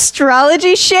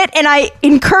astrology shit, and I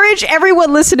encourage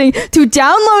everyone listening to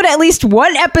download at least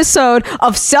one episode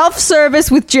of Self-Service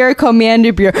with Jericho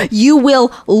Mandibia. You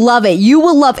will love it. You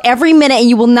will love every minute, and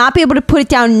you will not be able to put it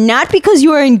down, not because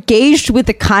you are engaged with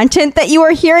the content that you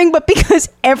are hearing, but because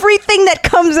everything that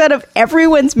comes out of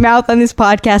everyone's mouth on this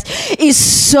podcast is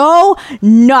so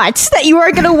nuts that you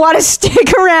are going to want to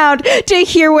stick around to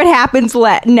hear what happens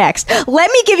next.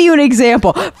 Let me give you an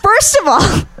example. First of all,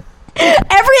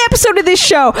 every episode of this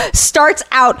show starts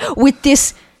out with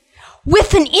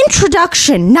an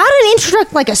introduction, not an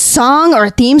introduction like a song or a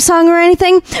theme song or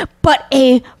anything, but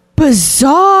a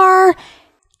bizarre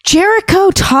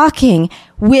Jericho talking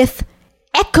with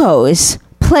echoes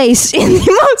placed in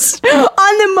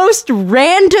the most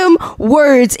random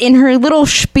words in her little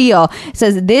spiel. It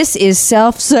says, this is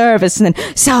self-service, and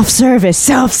then self-service,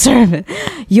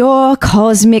 your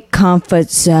cosmic comfort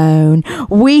zone.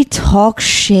 We talk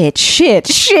shit. And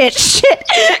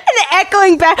the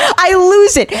echoing back, I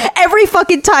lose it every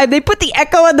fucking time. They put the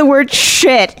echo on the word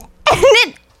shit, and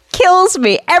it kills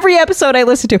me every episode I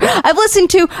listen to. I've listened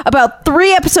to about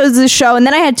 3 episodes of this show, and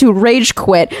then I had to rage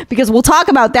quit because we'll talk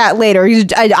about that later.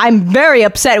 I'm very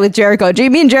upset with Jericho.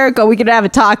 Me and Jericho, we can have a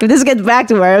talk. If this gets back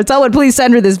to her, someone please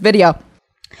send her this video.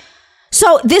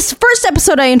 So this first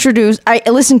episode I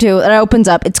listened to, that opens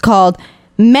up, it's called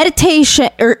Meditation,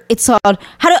 or it's called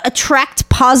How to Attract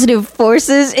positive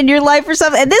forces in your life or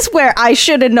something. And this is where I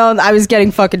should have known I was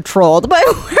getting fucking trolled by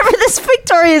whoever this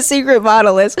Victoria's Secret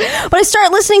model is. But I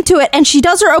start listening to it, and she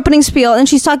does her opening spiel, and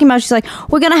she's talking about, she's like,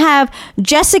 we're going to have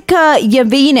Jessica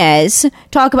Yvinez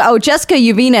talk about, Jessica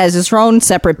Yvinez is her own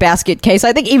separate basket case.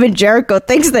 I think even Jericho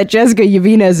thinks that Jessica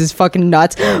Yvinez is fucking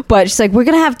nuts. But she's like, we're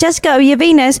going to have Jessica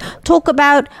Yvinez talk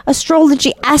about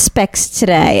astrology aspects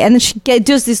today. And then she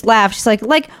does this laugh. She's like,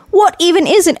 what even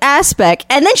is an aspect?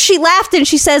 And then she laughed and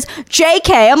she says,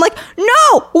 JK. I'm like,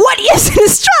 no, what is an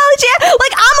astrology?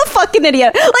 Like, I'm a fucking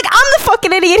idiot. Like, I'm the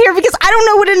fucking idiot here because I don't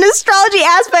know what an astrology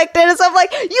aspect is. I'm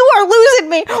like, you are losing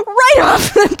me right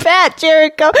off the bat,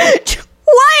 Jericho.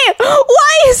 Why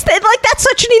is that? Like, that's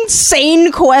such an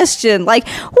insane question. Like,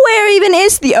 where even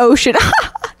is the ocean?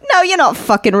 No, you're not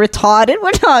fucking retarded.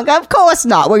 We're not. Of course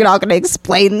not. We're not going to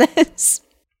explain this.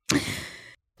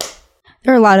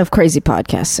 There are a lot of crazy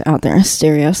podcasts out there,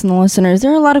 Stereos and the listeners.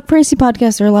 There are a lot of crazy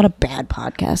podcasts. There are a lot of bad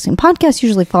podcasts. And podcasts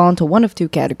usually fall into one of two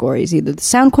categories. Either the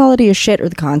sound quality is shit or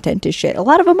the content is shit. A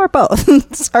lot of them are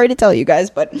both. Sorry to tell you guys,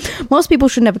 but most people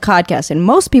shouldn't have a podcast. And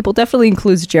most people definitely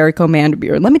includes Jericho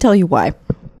Mandelbeer. And let me tell you why.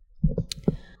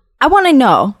 I want to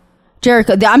know,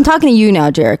 Jericho, I'm talking to you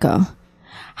now, Jericho.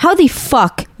 How the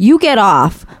fuck you get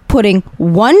off putting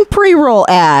one pre-roll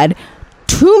ad,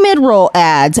 2 mid-roll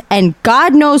ads, and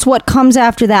God knows what comes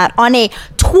after that on a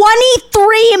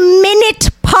 23-minute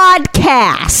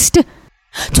podcast.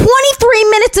 23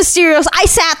 minutes of Stereos. I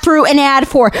sat through an ad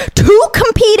for 2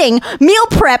 competing meal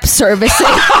prep services.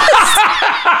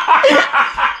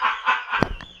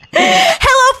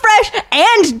 HelloFresh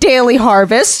and Daily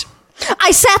Harvest.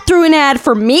 I sat through an ad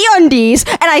for MeUndies,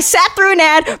 and I sat through an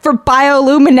ad for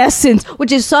Bioluminescence,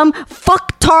 which is some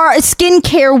fucktar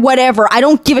skincare whatever. I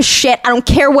don't give a shit. I don't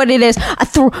care what it is. I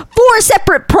threw 4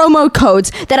 separate promo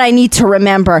codes that I need to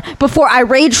remember before I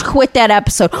rage quit that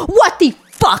episode. What the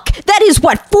fuck? That is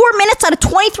what, 4 minutes out of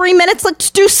 23 minutes? Let's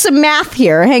do some math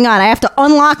here. Hang on, I have to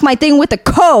unlock my thing with a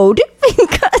code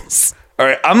because... All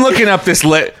right, I'm looking up this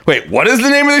Wait, what is the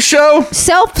name of the show?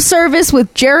 Self-Service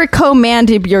with Jericho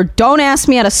Mandelbeer. Don't ask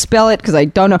me how to spell it because I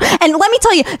don't know. And let me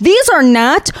tell you, these are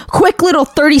not quick little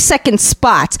 30-second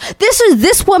spots. This is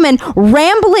this woman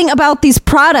rambling about these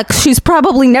products she's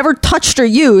probably never touched or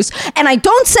used. And I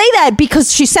don't say that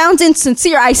because she sounds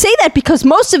insincere. I say that because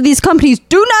most of these companies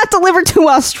do not deliver to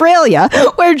Australia,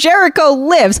 where Jericho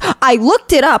lives. I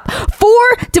looked it up. 4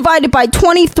 divided by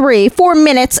 23, 4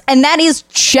 minutes, and that is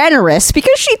generous.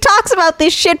 Because she talks about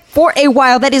this shit for a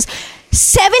while. That is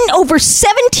over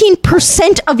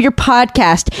 17% of your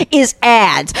podcast is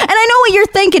ads. And I know what you're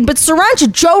thinking, but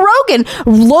Sriracha Joe Rogan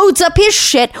loads up his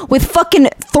shit with fucking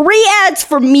 3 ads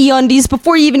for MeUndies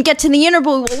before you even get to the interview.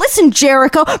 Well, listen,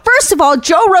 Jericho. First of all,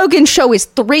 Joe Rogan's show is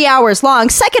 3 hours long.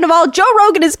 Second of all, Joe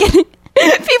Rogan is getting...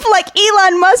 people like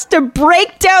Elon Musk to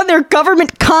break down their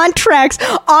government contracts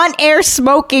on air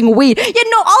smoking weed.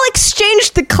 I'll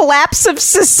exchange the collapse of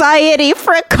society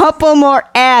for a couple more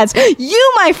ads.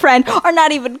 You, my friend, are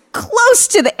not even close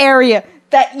to the area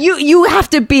that you have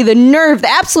to be the nerve, the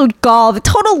absolute gall, the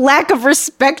total lack of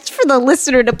respect for the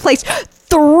listener to place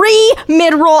 3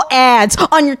 mid-roll ads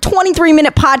on your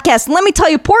 23-minute podcast. Let me tell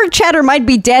you, poor Cheddar might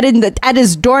be dead at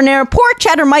his door now. Poor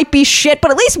Cheddar might be shit,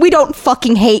 but at least we don't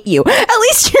fucking hate you. At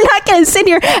least you're not going to sit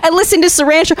here and listen to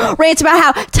Sriracha rant about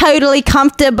how totally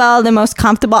comfortable, the most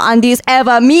comfortable undies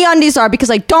ever MeUndies are, because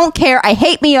I don't care. I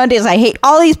hate MeUndies. I hate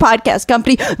all these podcast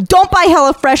companies. Don't buy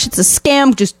HelloFresh. It's a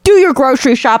scam. Just do your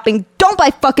grocery shopping. Don't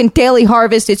buy fucking Daily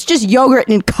Harvest. It's just yogurt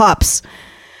in cups.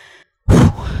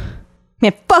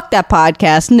 Man, fuck that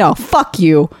podcast. No, fuck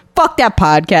you. Fuck that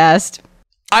podcast.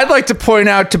 I'd like to point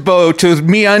out to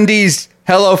MeUndies,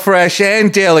 HelloFresh,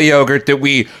 and Daily Yogurt that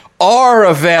we are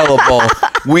available.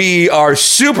 We are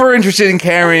super interested in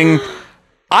carrying.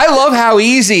 I love how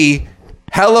easy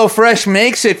HelloFresh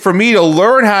makes it for me to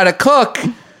learn how to cook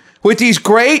with these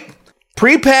great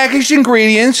prepackaged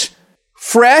ingredients,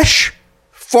 fresh,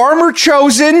 farmer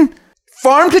chosen,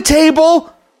 farm to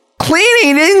table, clean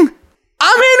eating.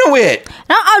 I'm into it.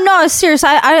 No, serious.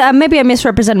 I maybe I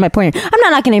misrepresented my point here. I'm not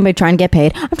knocking anybody trying to get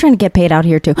paid. I'm trying to get paid out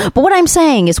here too. But what I'm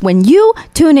saying is, when you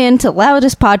tune in to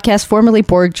Loudest Podcast, formerly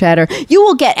Borg Chatter, you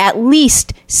will get at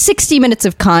least 60 minutes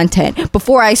of content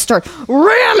before I start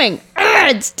ramming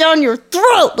ads down your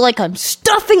throat like I'm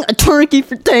stuffing a turkey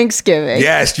for Thanksgiving.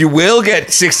 Yes, you will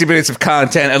get 60 minutes of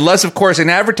content, unless, of course,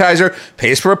 an advertiser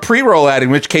pays for a pre-roll ad,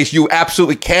 in which case you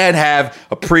absolutely can have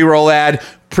a pre-roll ad.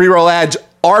 Pre-roll ads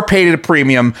are paid at a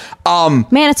premium.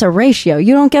 Man, it's a ratio.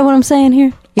 You don't get what I'm saying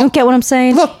here? You don't get what I'm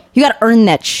saying? Look, you got to earn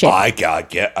that shit. I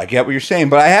get what you're saying,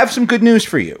 but I have some good news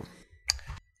for you.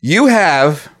 You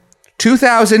have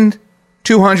 2,000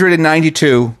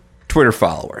 292 Twitter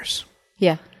followers.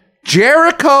 Yeah.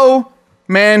 Jericho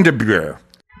Mandibuer.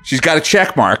 She's got a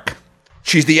check mark.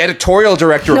 She's the editorial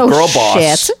director of Girl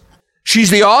Boss.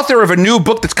 She's the author of a new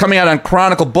book that's coming out on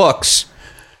Chronicle Books.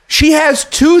 She has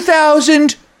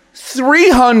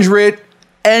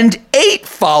 2,308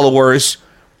 followers.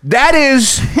 That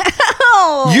is,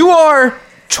 you are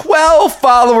 12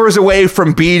 followers away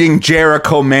from beating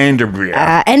Jericho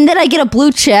Mandibuer. And then I get a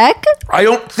blue check? I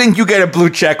don't think you get a blue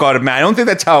check automatically. I don't think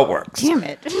that's how it works. Damn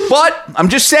it. But I'm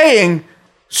just saying,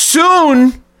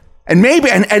 soon, and maybe,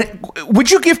 and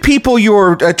would you give people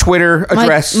your Twitter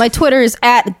address? My Twitter is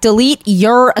at delete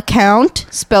your account,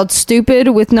 spelled stupid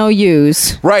with no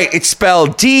U's. Right. It's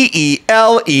spelled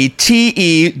DELETE,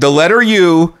 the letter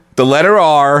U, the letter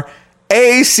R,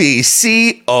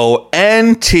 ACCONT.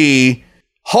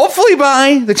 Hopefully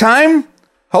by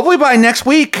next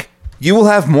week, you will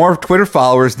have more Twitter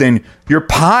followers than your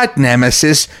pod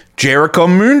nemesis, Jericho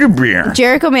Mandibuer.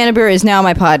 Jericho Mandibuer is now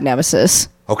my pod nemesis.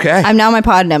 Okay. I'm now my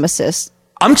pod nemesis.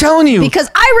 I'm telling you. Because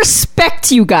I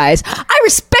respect you guys. And I'm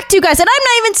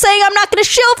not even saying I'm not going to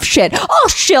shill shit. I'll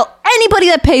shill anybody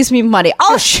that pays me money.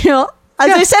 I'll shill.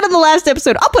 As I said in the last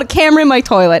episode, I'll put a camera in my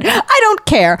toilet. I don't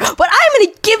care. But I'm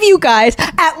going to give you guys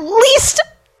at least...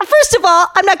 First of all,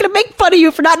 I'm not going to make fun of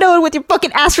you for not knowing what your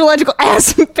fucking astrological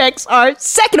aspects are.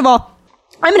 Second of all,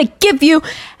 I'm going to give you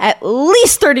at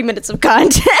least 30 minutes of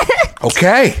content.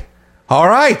 Okay. All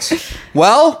right.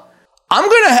 Well, I'm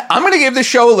going to give this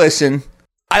show a listen.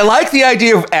 I like the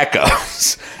idea of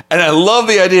echoes, and I love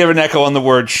the idea of an echo on the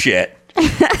word shit.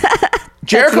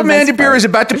 Jericho Mandibuer is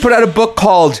about to put out a book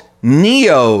called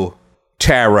Neo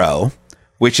Tarot,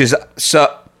 which is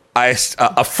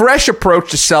a fresh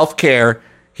approach to self-care,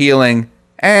 healing,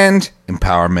 and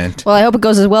empowerment. Well, I hope it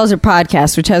goes as well as your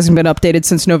podcast, which hasn't been updated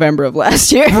since November of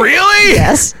last year. Really?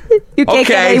 Yes. You can't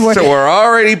get any more. So we're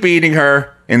already beating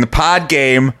her in the pod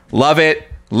game. Love it.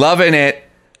 Loving it.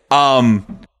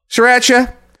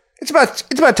 Sriracha, it's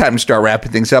about time to start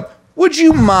wrapping things up. Would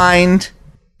you mind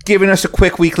giving us a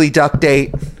quick weekly duck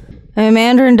date?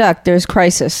 Mandarin Duck, there's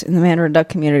crisis in the Mandarin Duck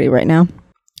community right now.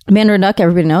 Mandarin Duck,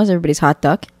 everybody knows. Everybody's hot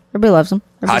duck. Everybody loves them.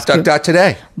 Hot duck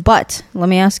today. But let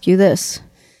me ask you this.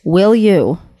 Will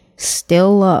you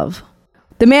still love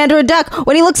the Mandarin Duck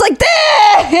when he looks like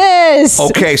this?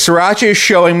 Okay, Sriracha is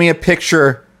showing me a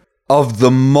picture of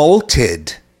a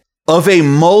molted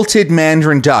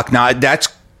Mandarin Duck. Now, that's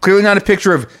clearly not a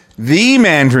picture of the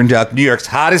Mandarin Duck, New York's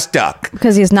hottest duck.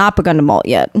 Because he has not begun to molt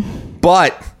yet.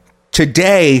 But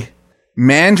today,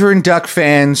 Mandarin Duck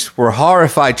fans were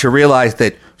horrified to realize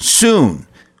that soon,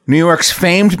 New York's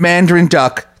famed Mandarin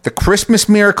Duck, the Christmas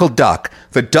miracle duck,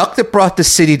 the duck that brought the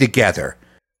city together,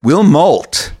 will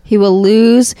molt. He will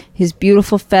lose his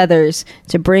beautiful feathers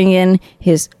to bring in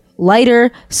his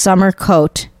lighter summer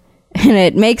coat. And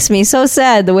it makes me so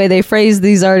sad the way they phrase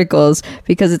these articles,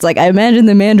 because it's like, I imagine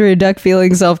the Mandarin Duck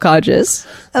feeling self-conscious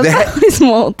about his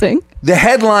molting. The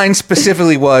headline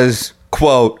specifically was,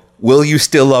 quote, "Will you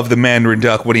still love the Mandarin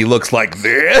Duck when he looks like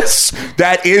this?"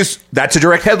 That's a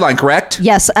direct headline, correct?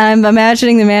 Yes, I'm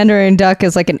imagining the Mandarin Duck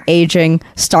as like an aging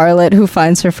starlet who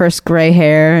finds her first gray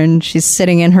hair and she's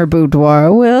sitting in her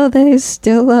boudoir. Will they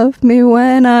still love me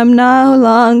when I'm no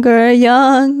longer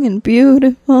young and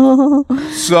beautiful?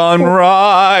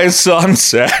 Sunrise,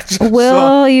 sunset.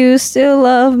 Will you still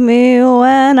love me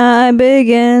when I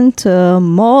begin to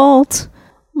molt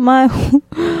my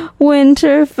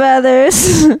winter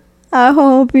feathers? I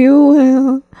hope you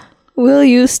will. Will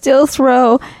you still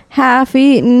throw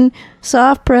half-eaten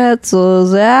soft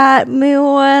pretzels at me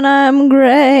when I'm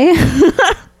gray?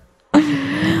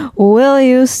 Will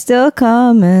you still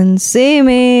come and see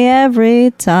me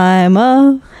every time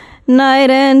of night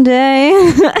and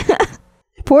day?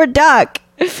 Poor duck.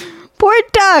 Poor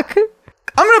duck.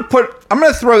 I'm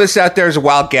gonna throw this out there as a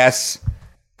wild guess.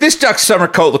 This duck's summer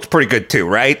coat looks pretty good too,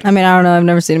 right? I mean, I don't know. I've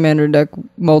never seen a Mandarin Duck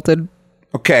molted.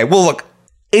 Okay, well, look,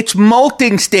 it's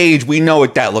molting stage. We know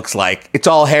what that looks like. It's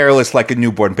all hairless like a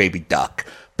newborn baby duck.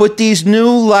 But these new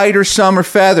lighter summer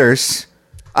feathers,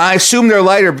 I assume they're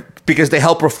lighter because they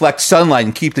help reflect sunlight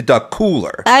and keep the duck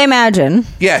cooler. I imagine.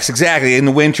 Yes, exactly. In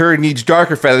the winter, it needs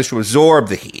darker feathers to absorb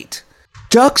the heat.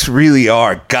 Ducks really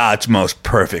are God's most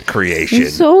perfect creation.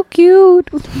 It's so cute.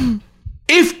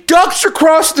 If ducks are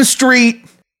crossing the street,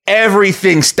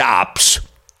 everything stops.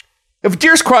 If a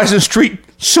deer's crossing the street,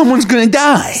 someone's gonna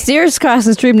die. Deer's crossing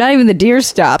the street, not even the deer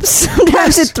stops.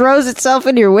 Sometimes it throws itself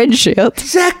into your windshield.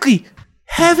 Exactly.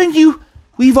 Haven't you?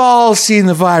 We've all seen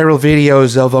the viral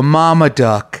videos of a mama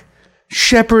duck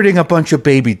shepherding a bunch of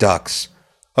baby ducks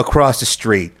across the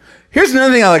street. Here's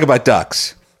another thing I like about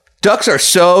ducks. Ducks are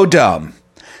so dumb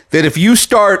that if you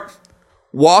start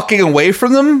walking away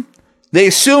from them, they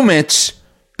assume it's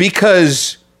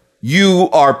because you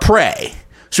are prey.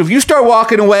 So if you start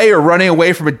walking away or running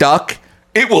away from a duck,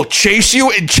 it will chase you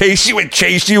and chase you and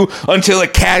chase you until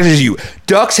it catches you.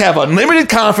 Ducks have unlimited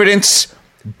confidence,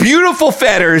 beautiful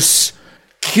feathers,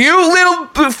 cute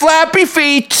little flappy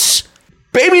feet.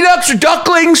 Baby ducks or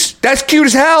ducklings, that's cute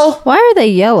as hell. Why are they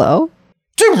yellow?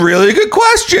 It's a really good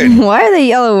question. Why are they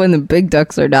yellow when the big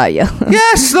ducks are not yellow?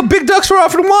 Yes, the big ducks are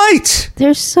often white.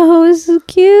 They're so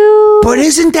cute. But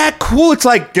isn't that cool? It's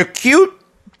like they're cute.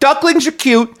 Ducklings are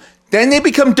cute. Then they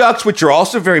become ducks, which are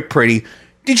also very pretty.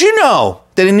 Did you know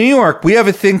that in New York, we have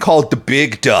a thing called the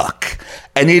big duck?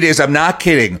 And it is, I'm not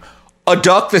kidding, a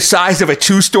duck the size of a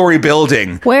 2-story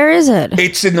building. Where is it?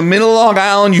 It's in the middle of Long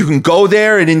Island. You can go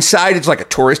there, and inside it's like a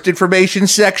tourist information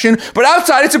section. But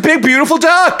outside, it's a big, beautiful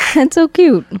duck. That's so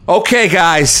cute. Okay,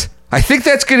 guys. I think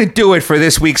that's going to do it for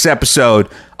this week's episode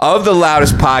of The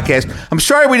Loudest Podcast. I'm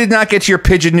sorry we did not get to your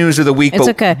pigeon news of the week, It's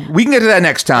but okay. We can get to that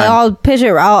next time. I'll pitch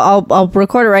it. I'll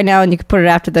record it right now, and you can put it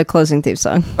after the closing theme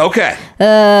song. Okay.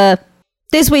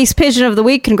 This week's pigeon of the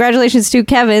week. Congratulations to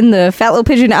Kevin, the fat little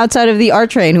pigeon outside of the R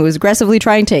train who was aggressively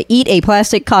trying to eat a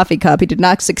plastic coffee cup. He did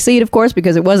not succeed, of course,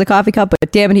 because it was a coffee cup,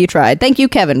 but damn it, he tried. Thank you,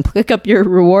 Kevin. Pick up your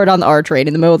reward on the R train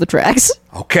in the middle of the tracks.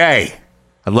 Okay.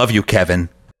 I love you, Kevin.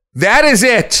 That is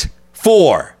it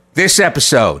for this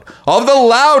episode of The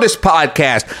Loudest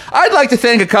Podcast. I'd like to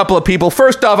thank a couple of people.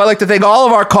 First off, I'd like to thank all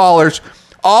of our callers,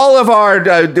 all of our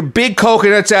the big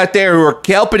coconuts out there who are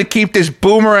helping to keep this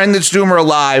boomer and this zoomer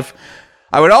alive.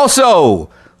 I would also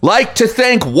like to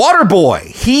thank Waterboy.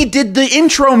 He did the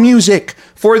intro music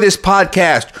for this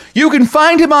podcast. You can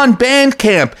find him on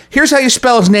Bandcamp. Here's how you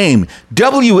spell his name.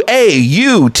 Wauterboi.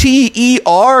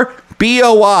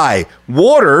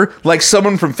 Water, like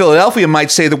someone from Philadelphia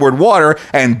might say the word water,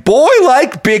 and boy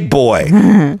like big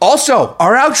boy. Also,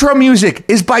 our outro music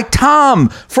is by Tom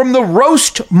from the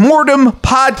Roast Mortem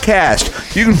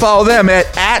podcast. You can follow them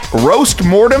at Roast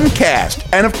Mortem Cast.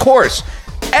 And of course,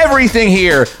 everything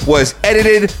here was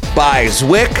edited by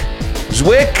Zwick.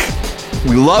 Zwick,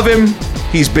 we love him.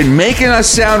 He's been making us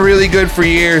sound really good for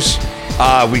years.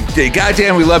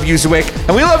 Goddamn, we love you, Zwick.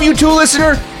 And we love you too,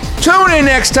 listener. Tune in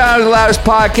next time to The Loudest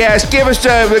Podcast.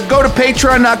 Go to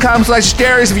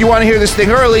patreon.com/Steris if you want to hear this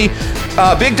thing early.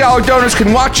 Big dollar donors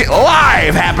can watch it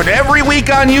live, happen every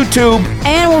week on YouTube.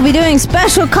 And we'll be doing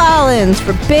special call-ins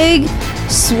for big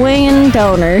swinging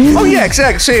donors. Oh, yeah,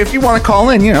 exactly. Say if you want to call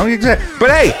in, exactly.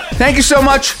 But hey, thank you so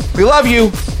much. We love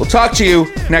you. We'll talk to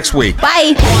you next week.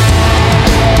 Bye.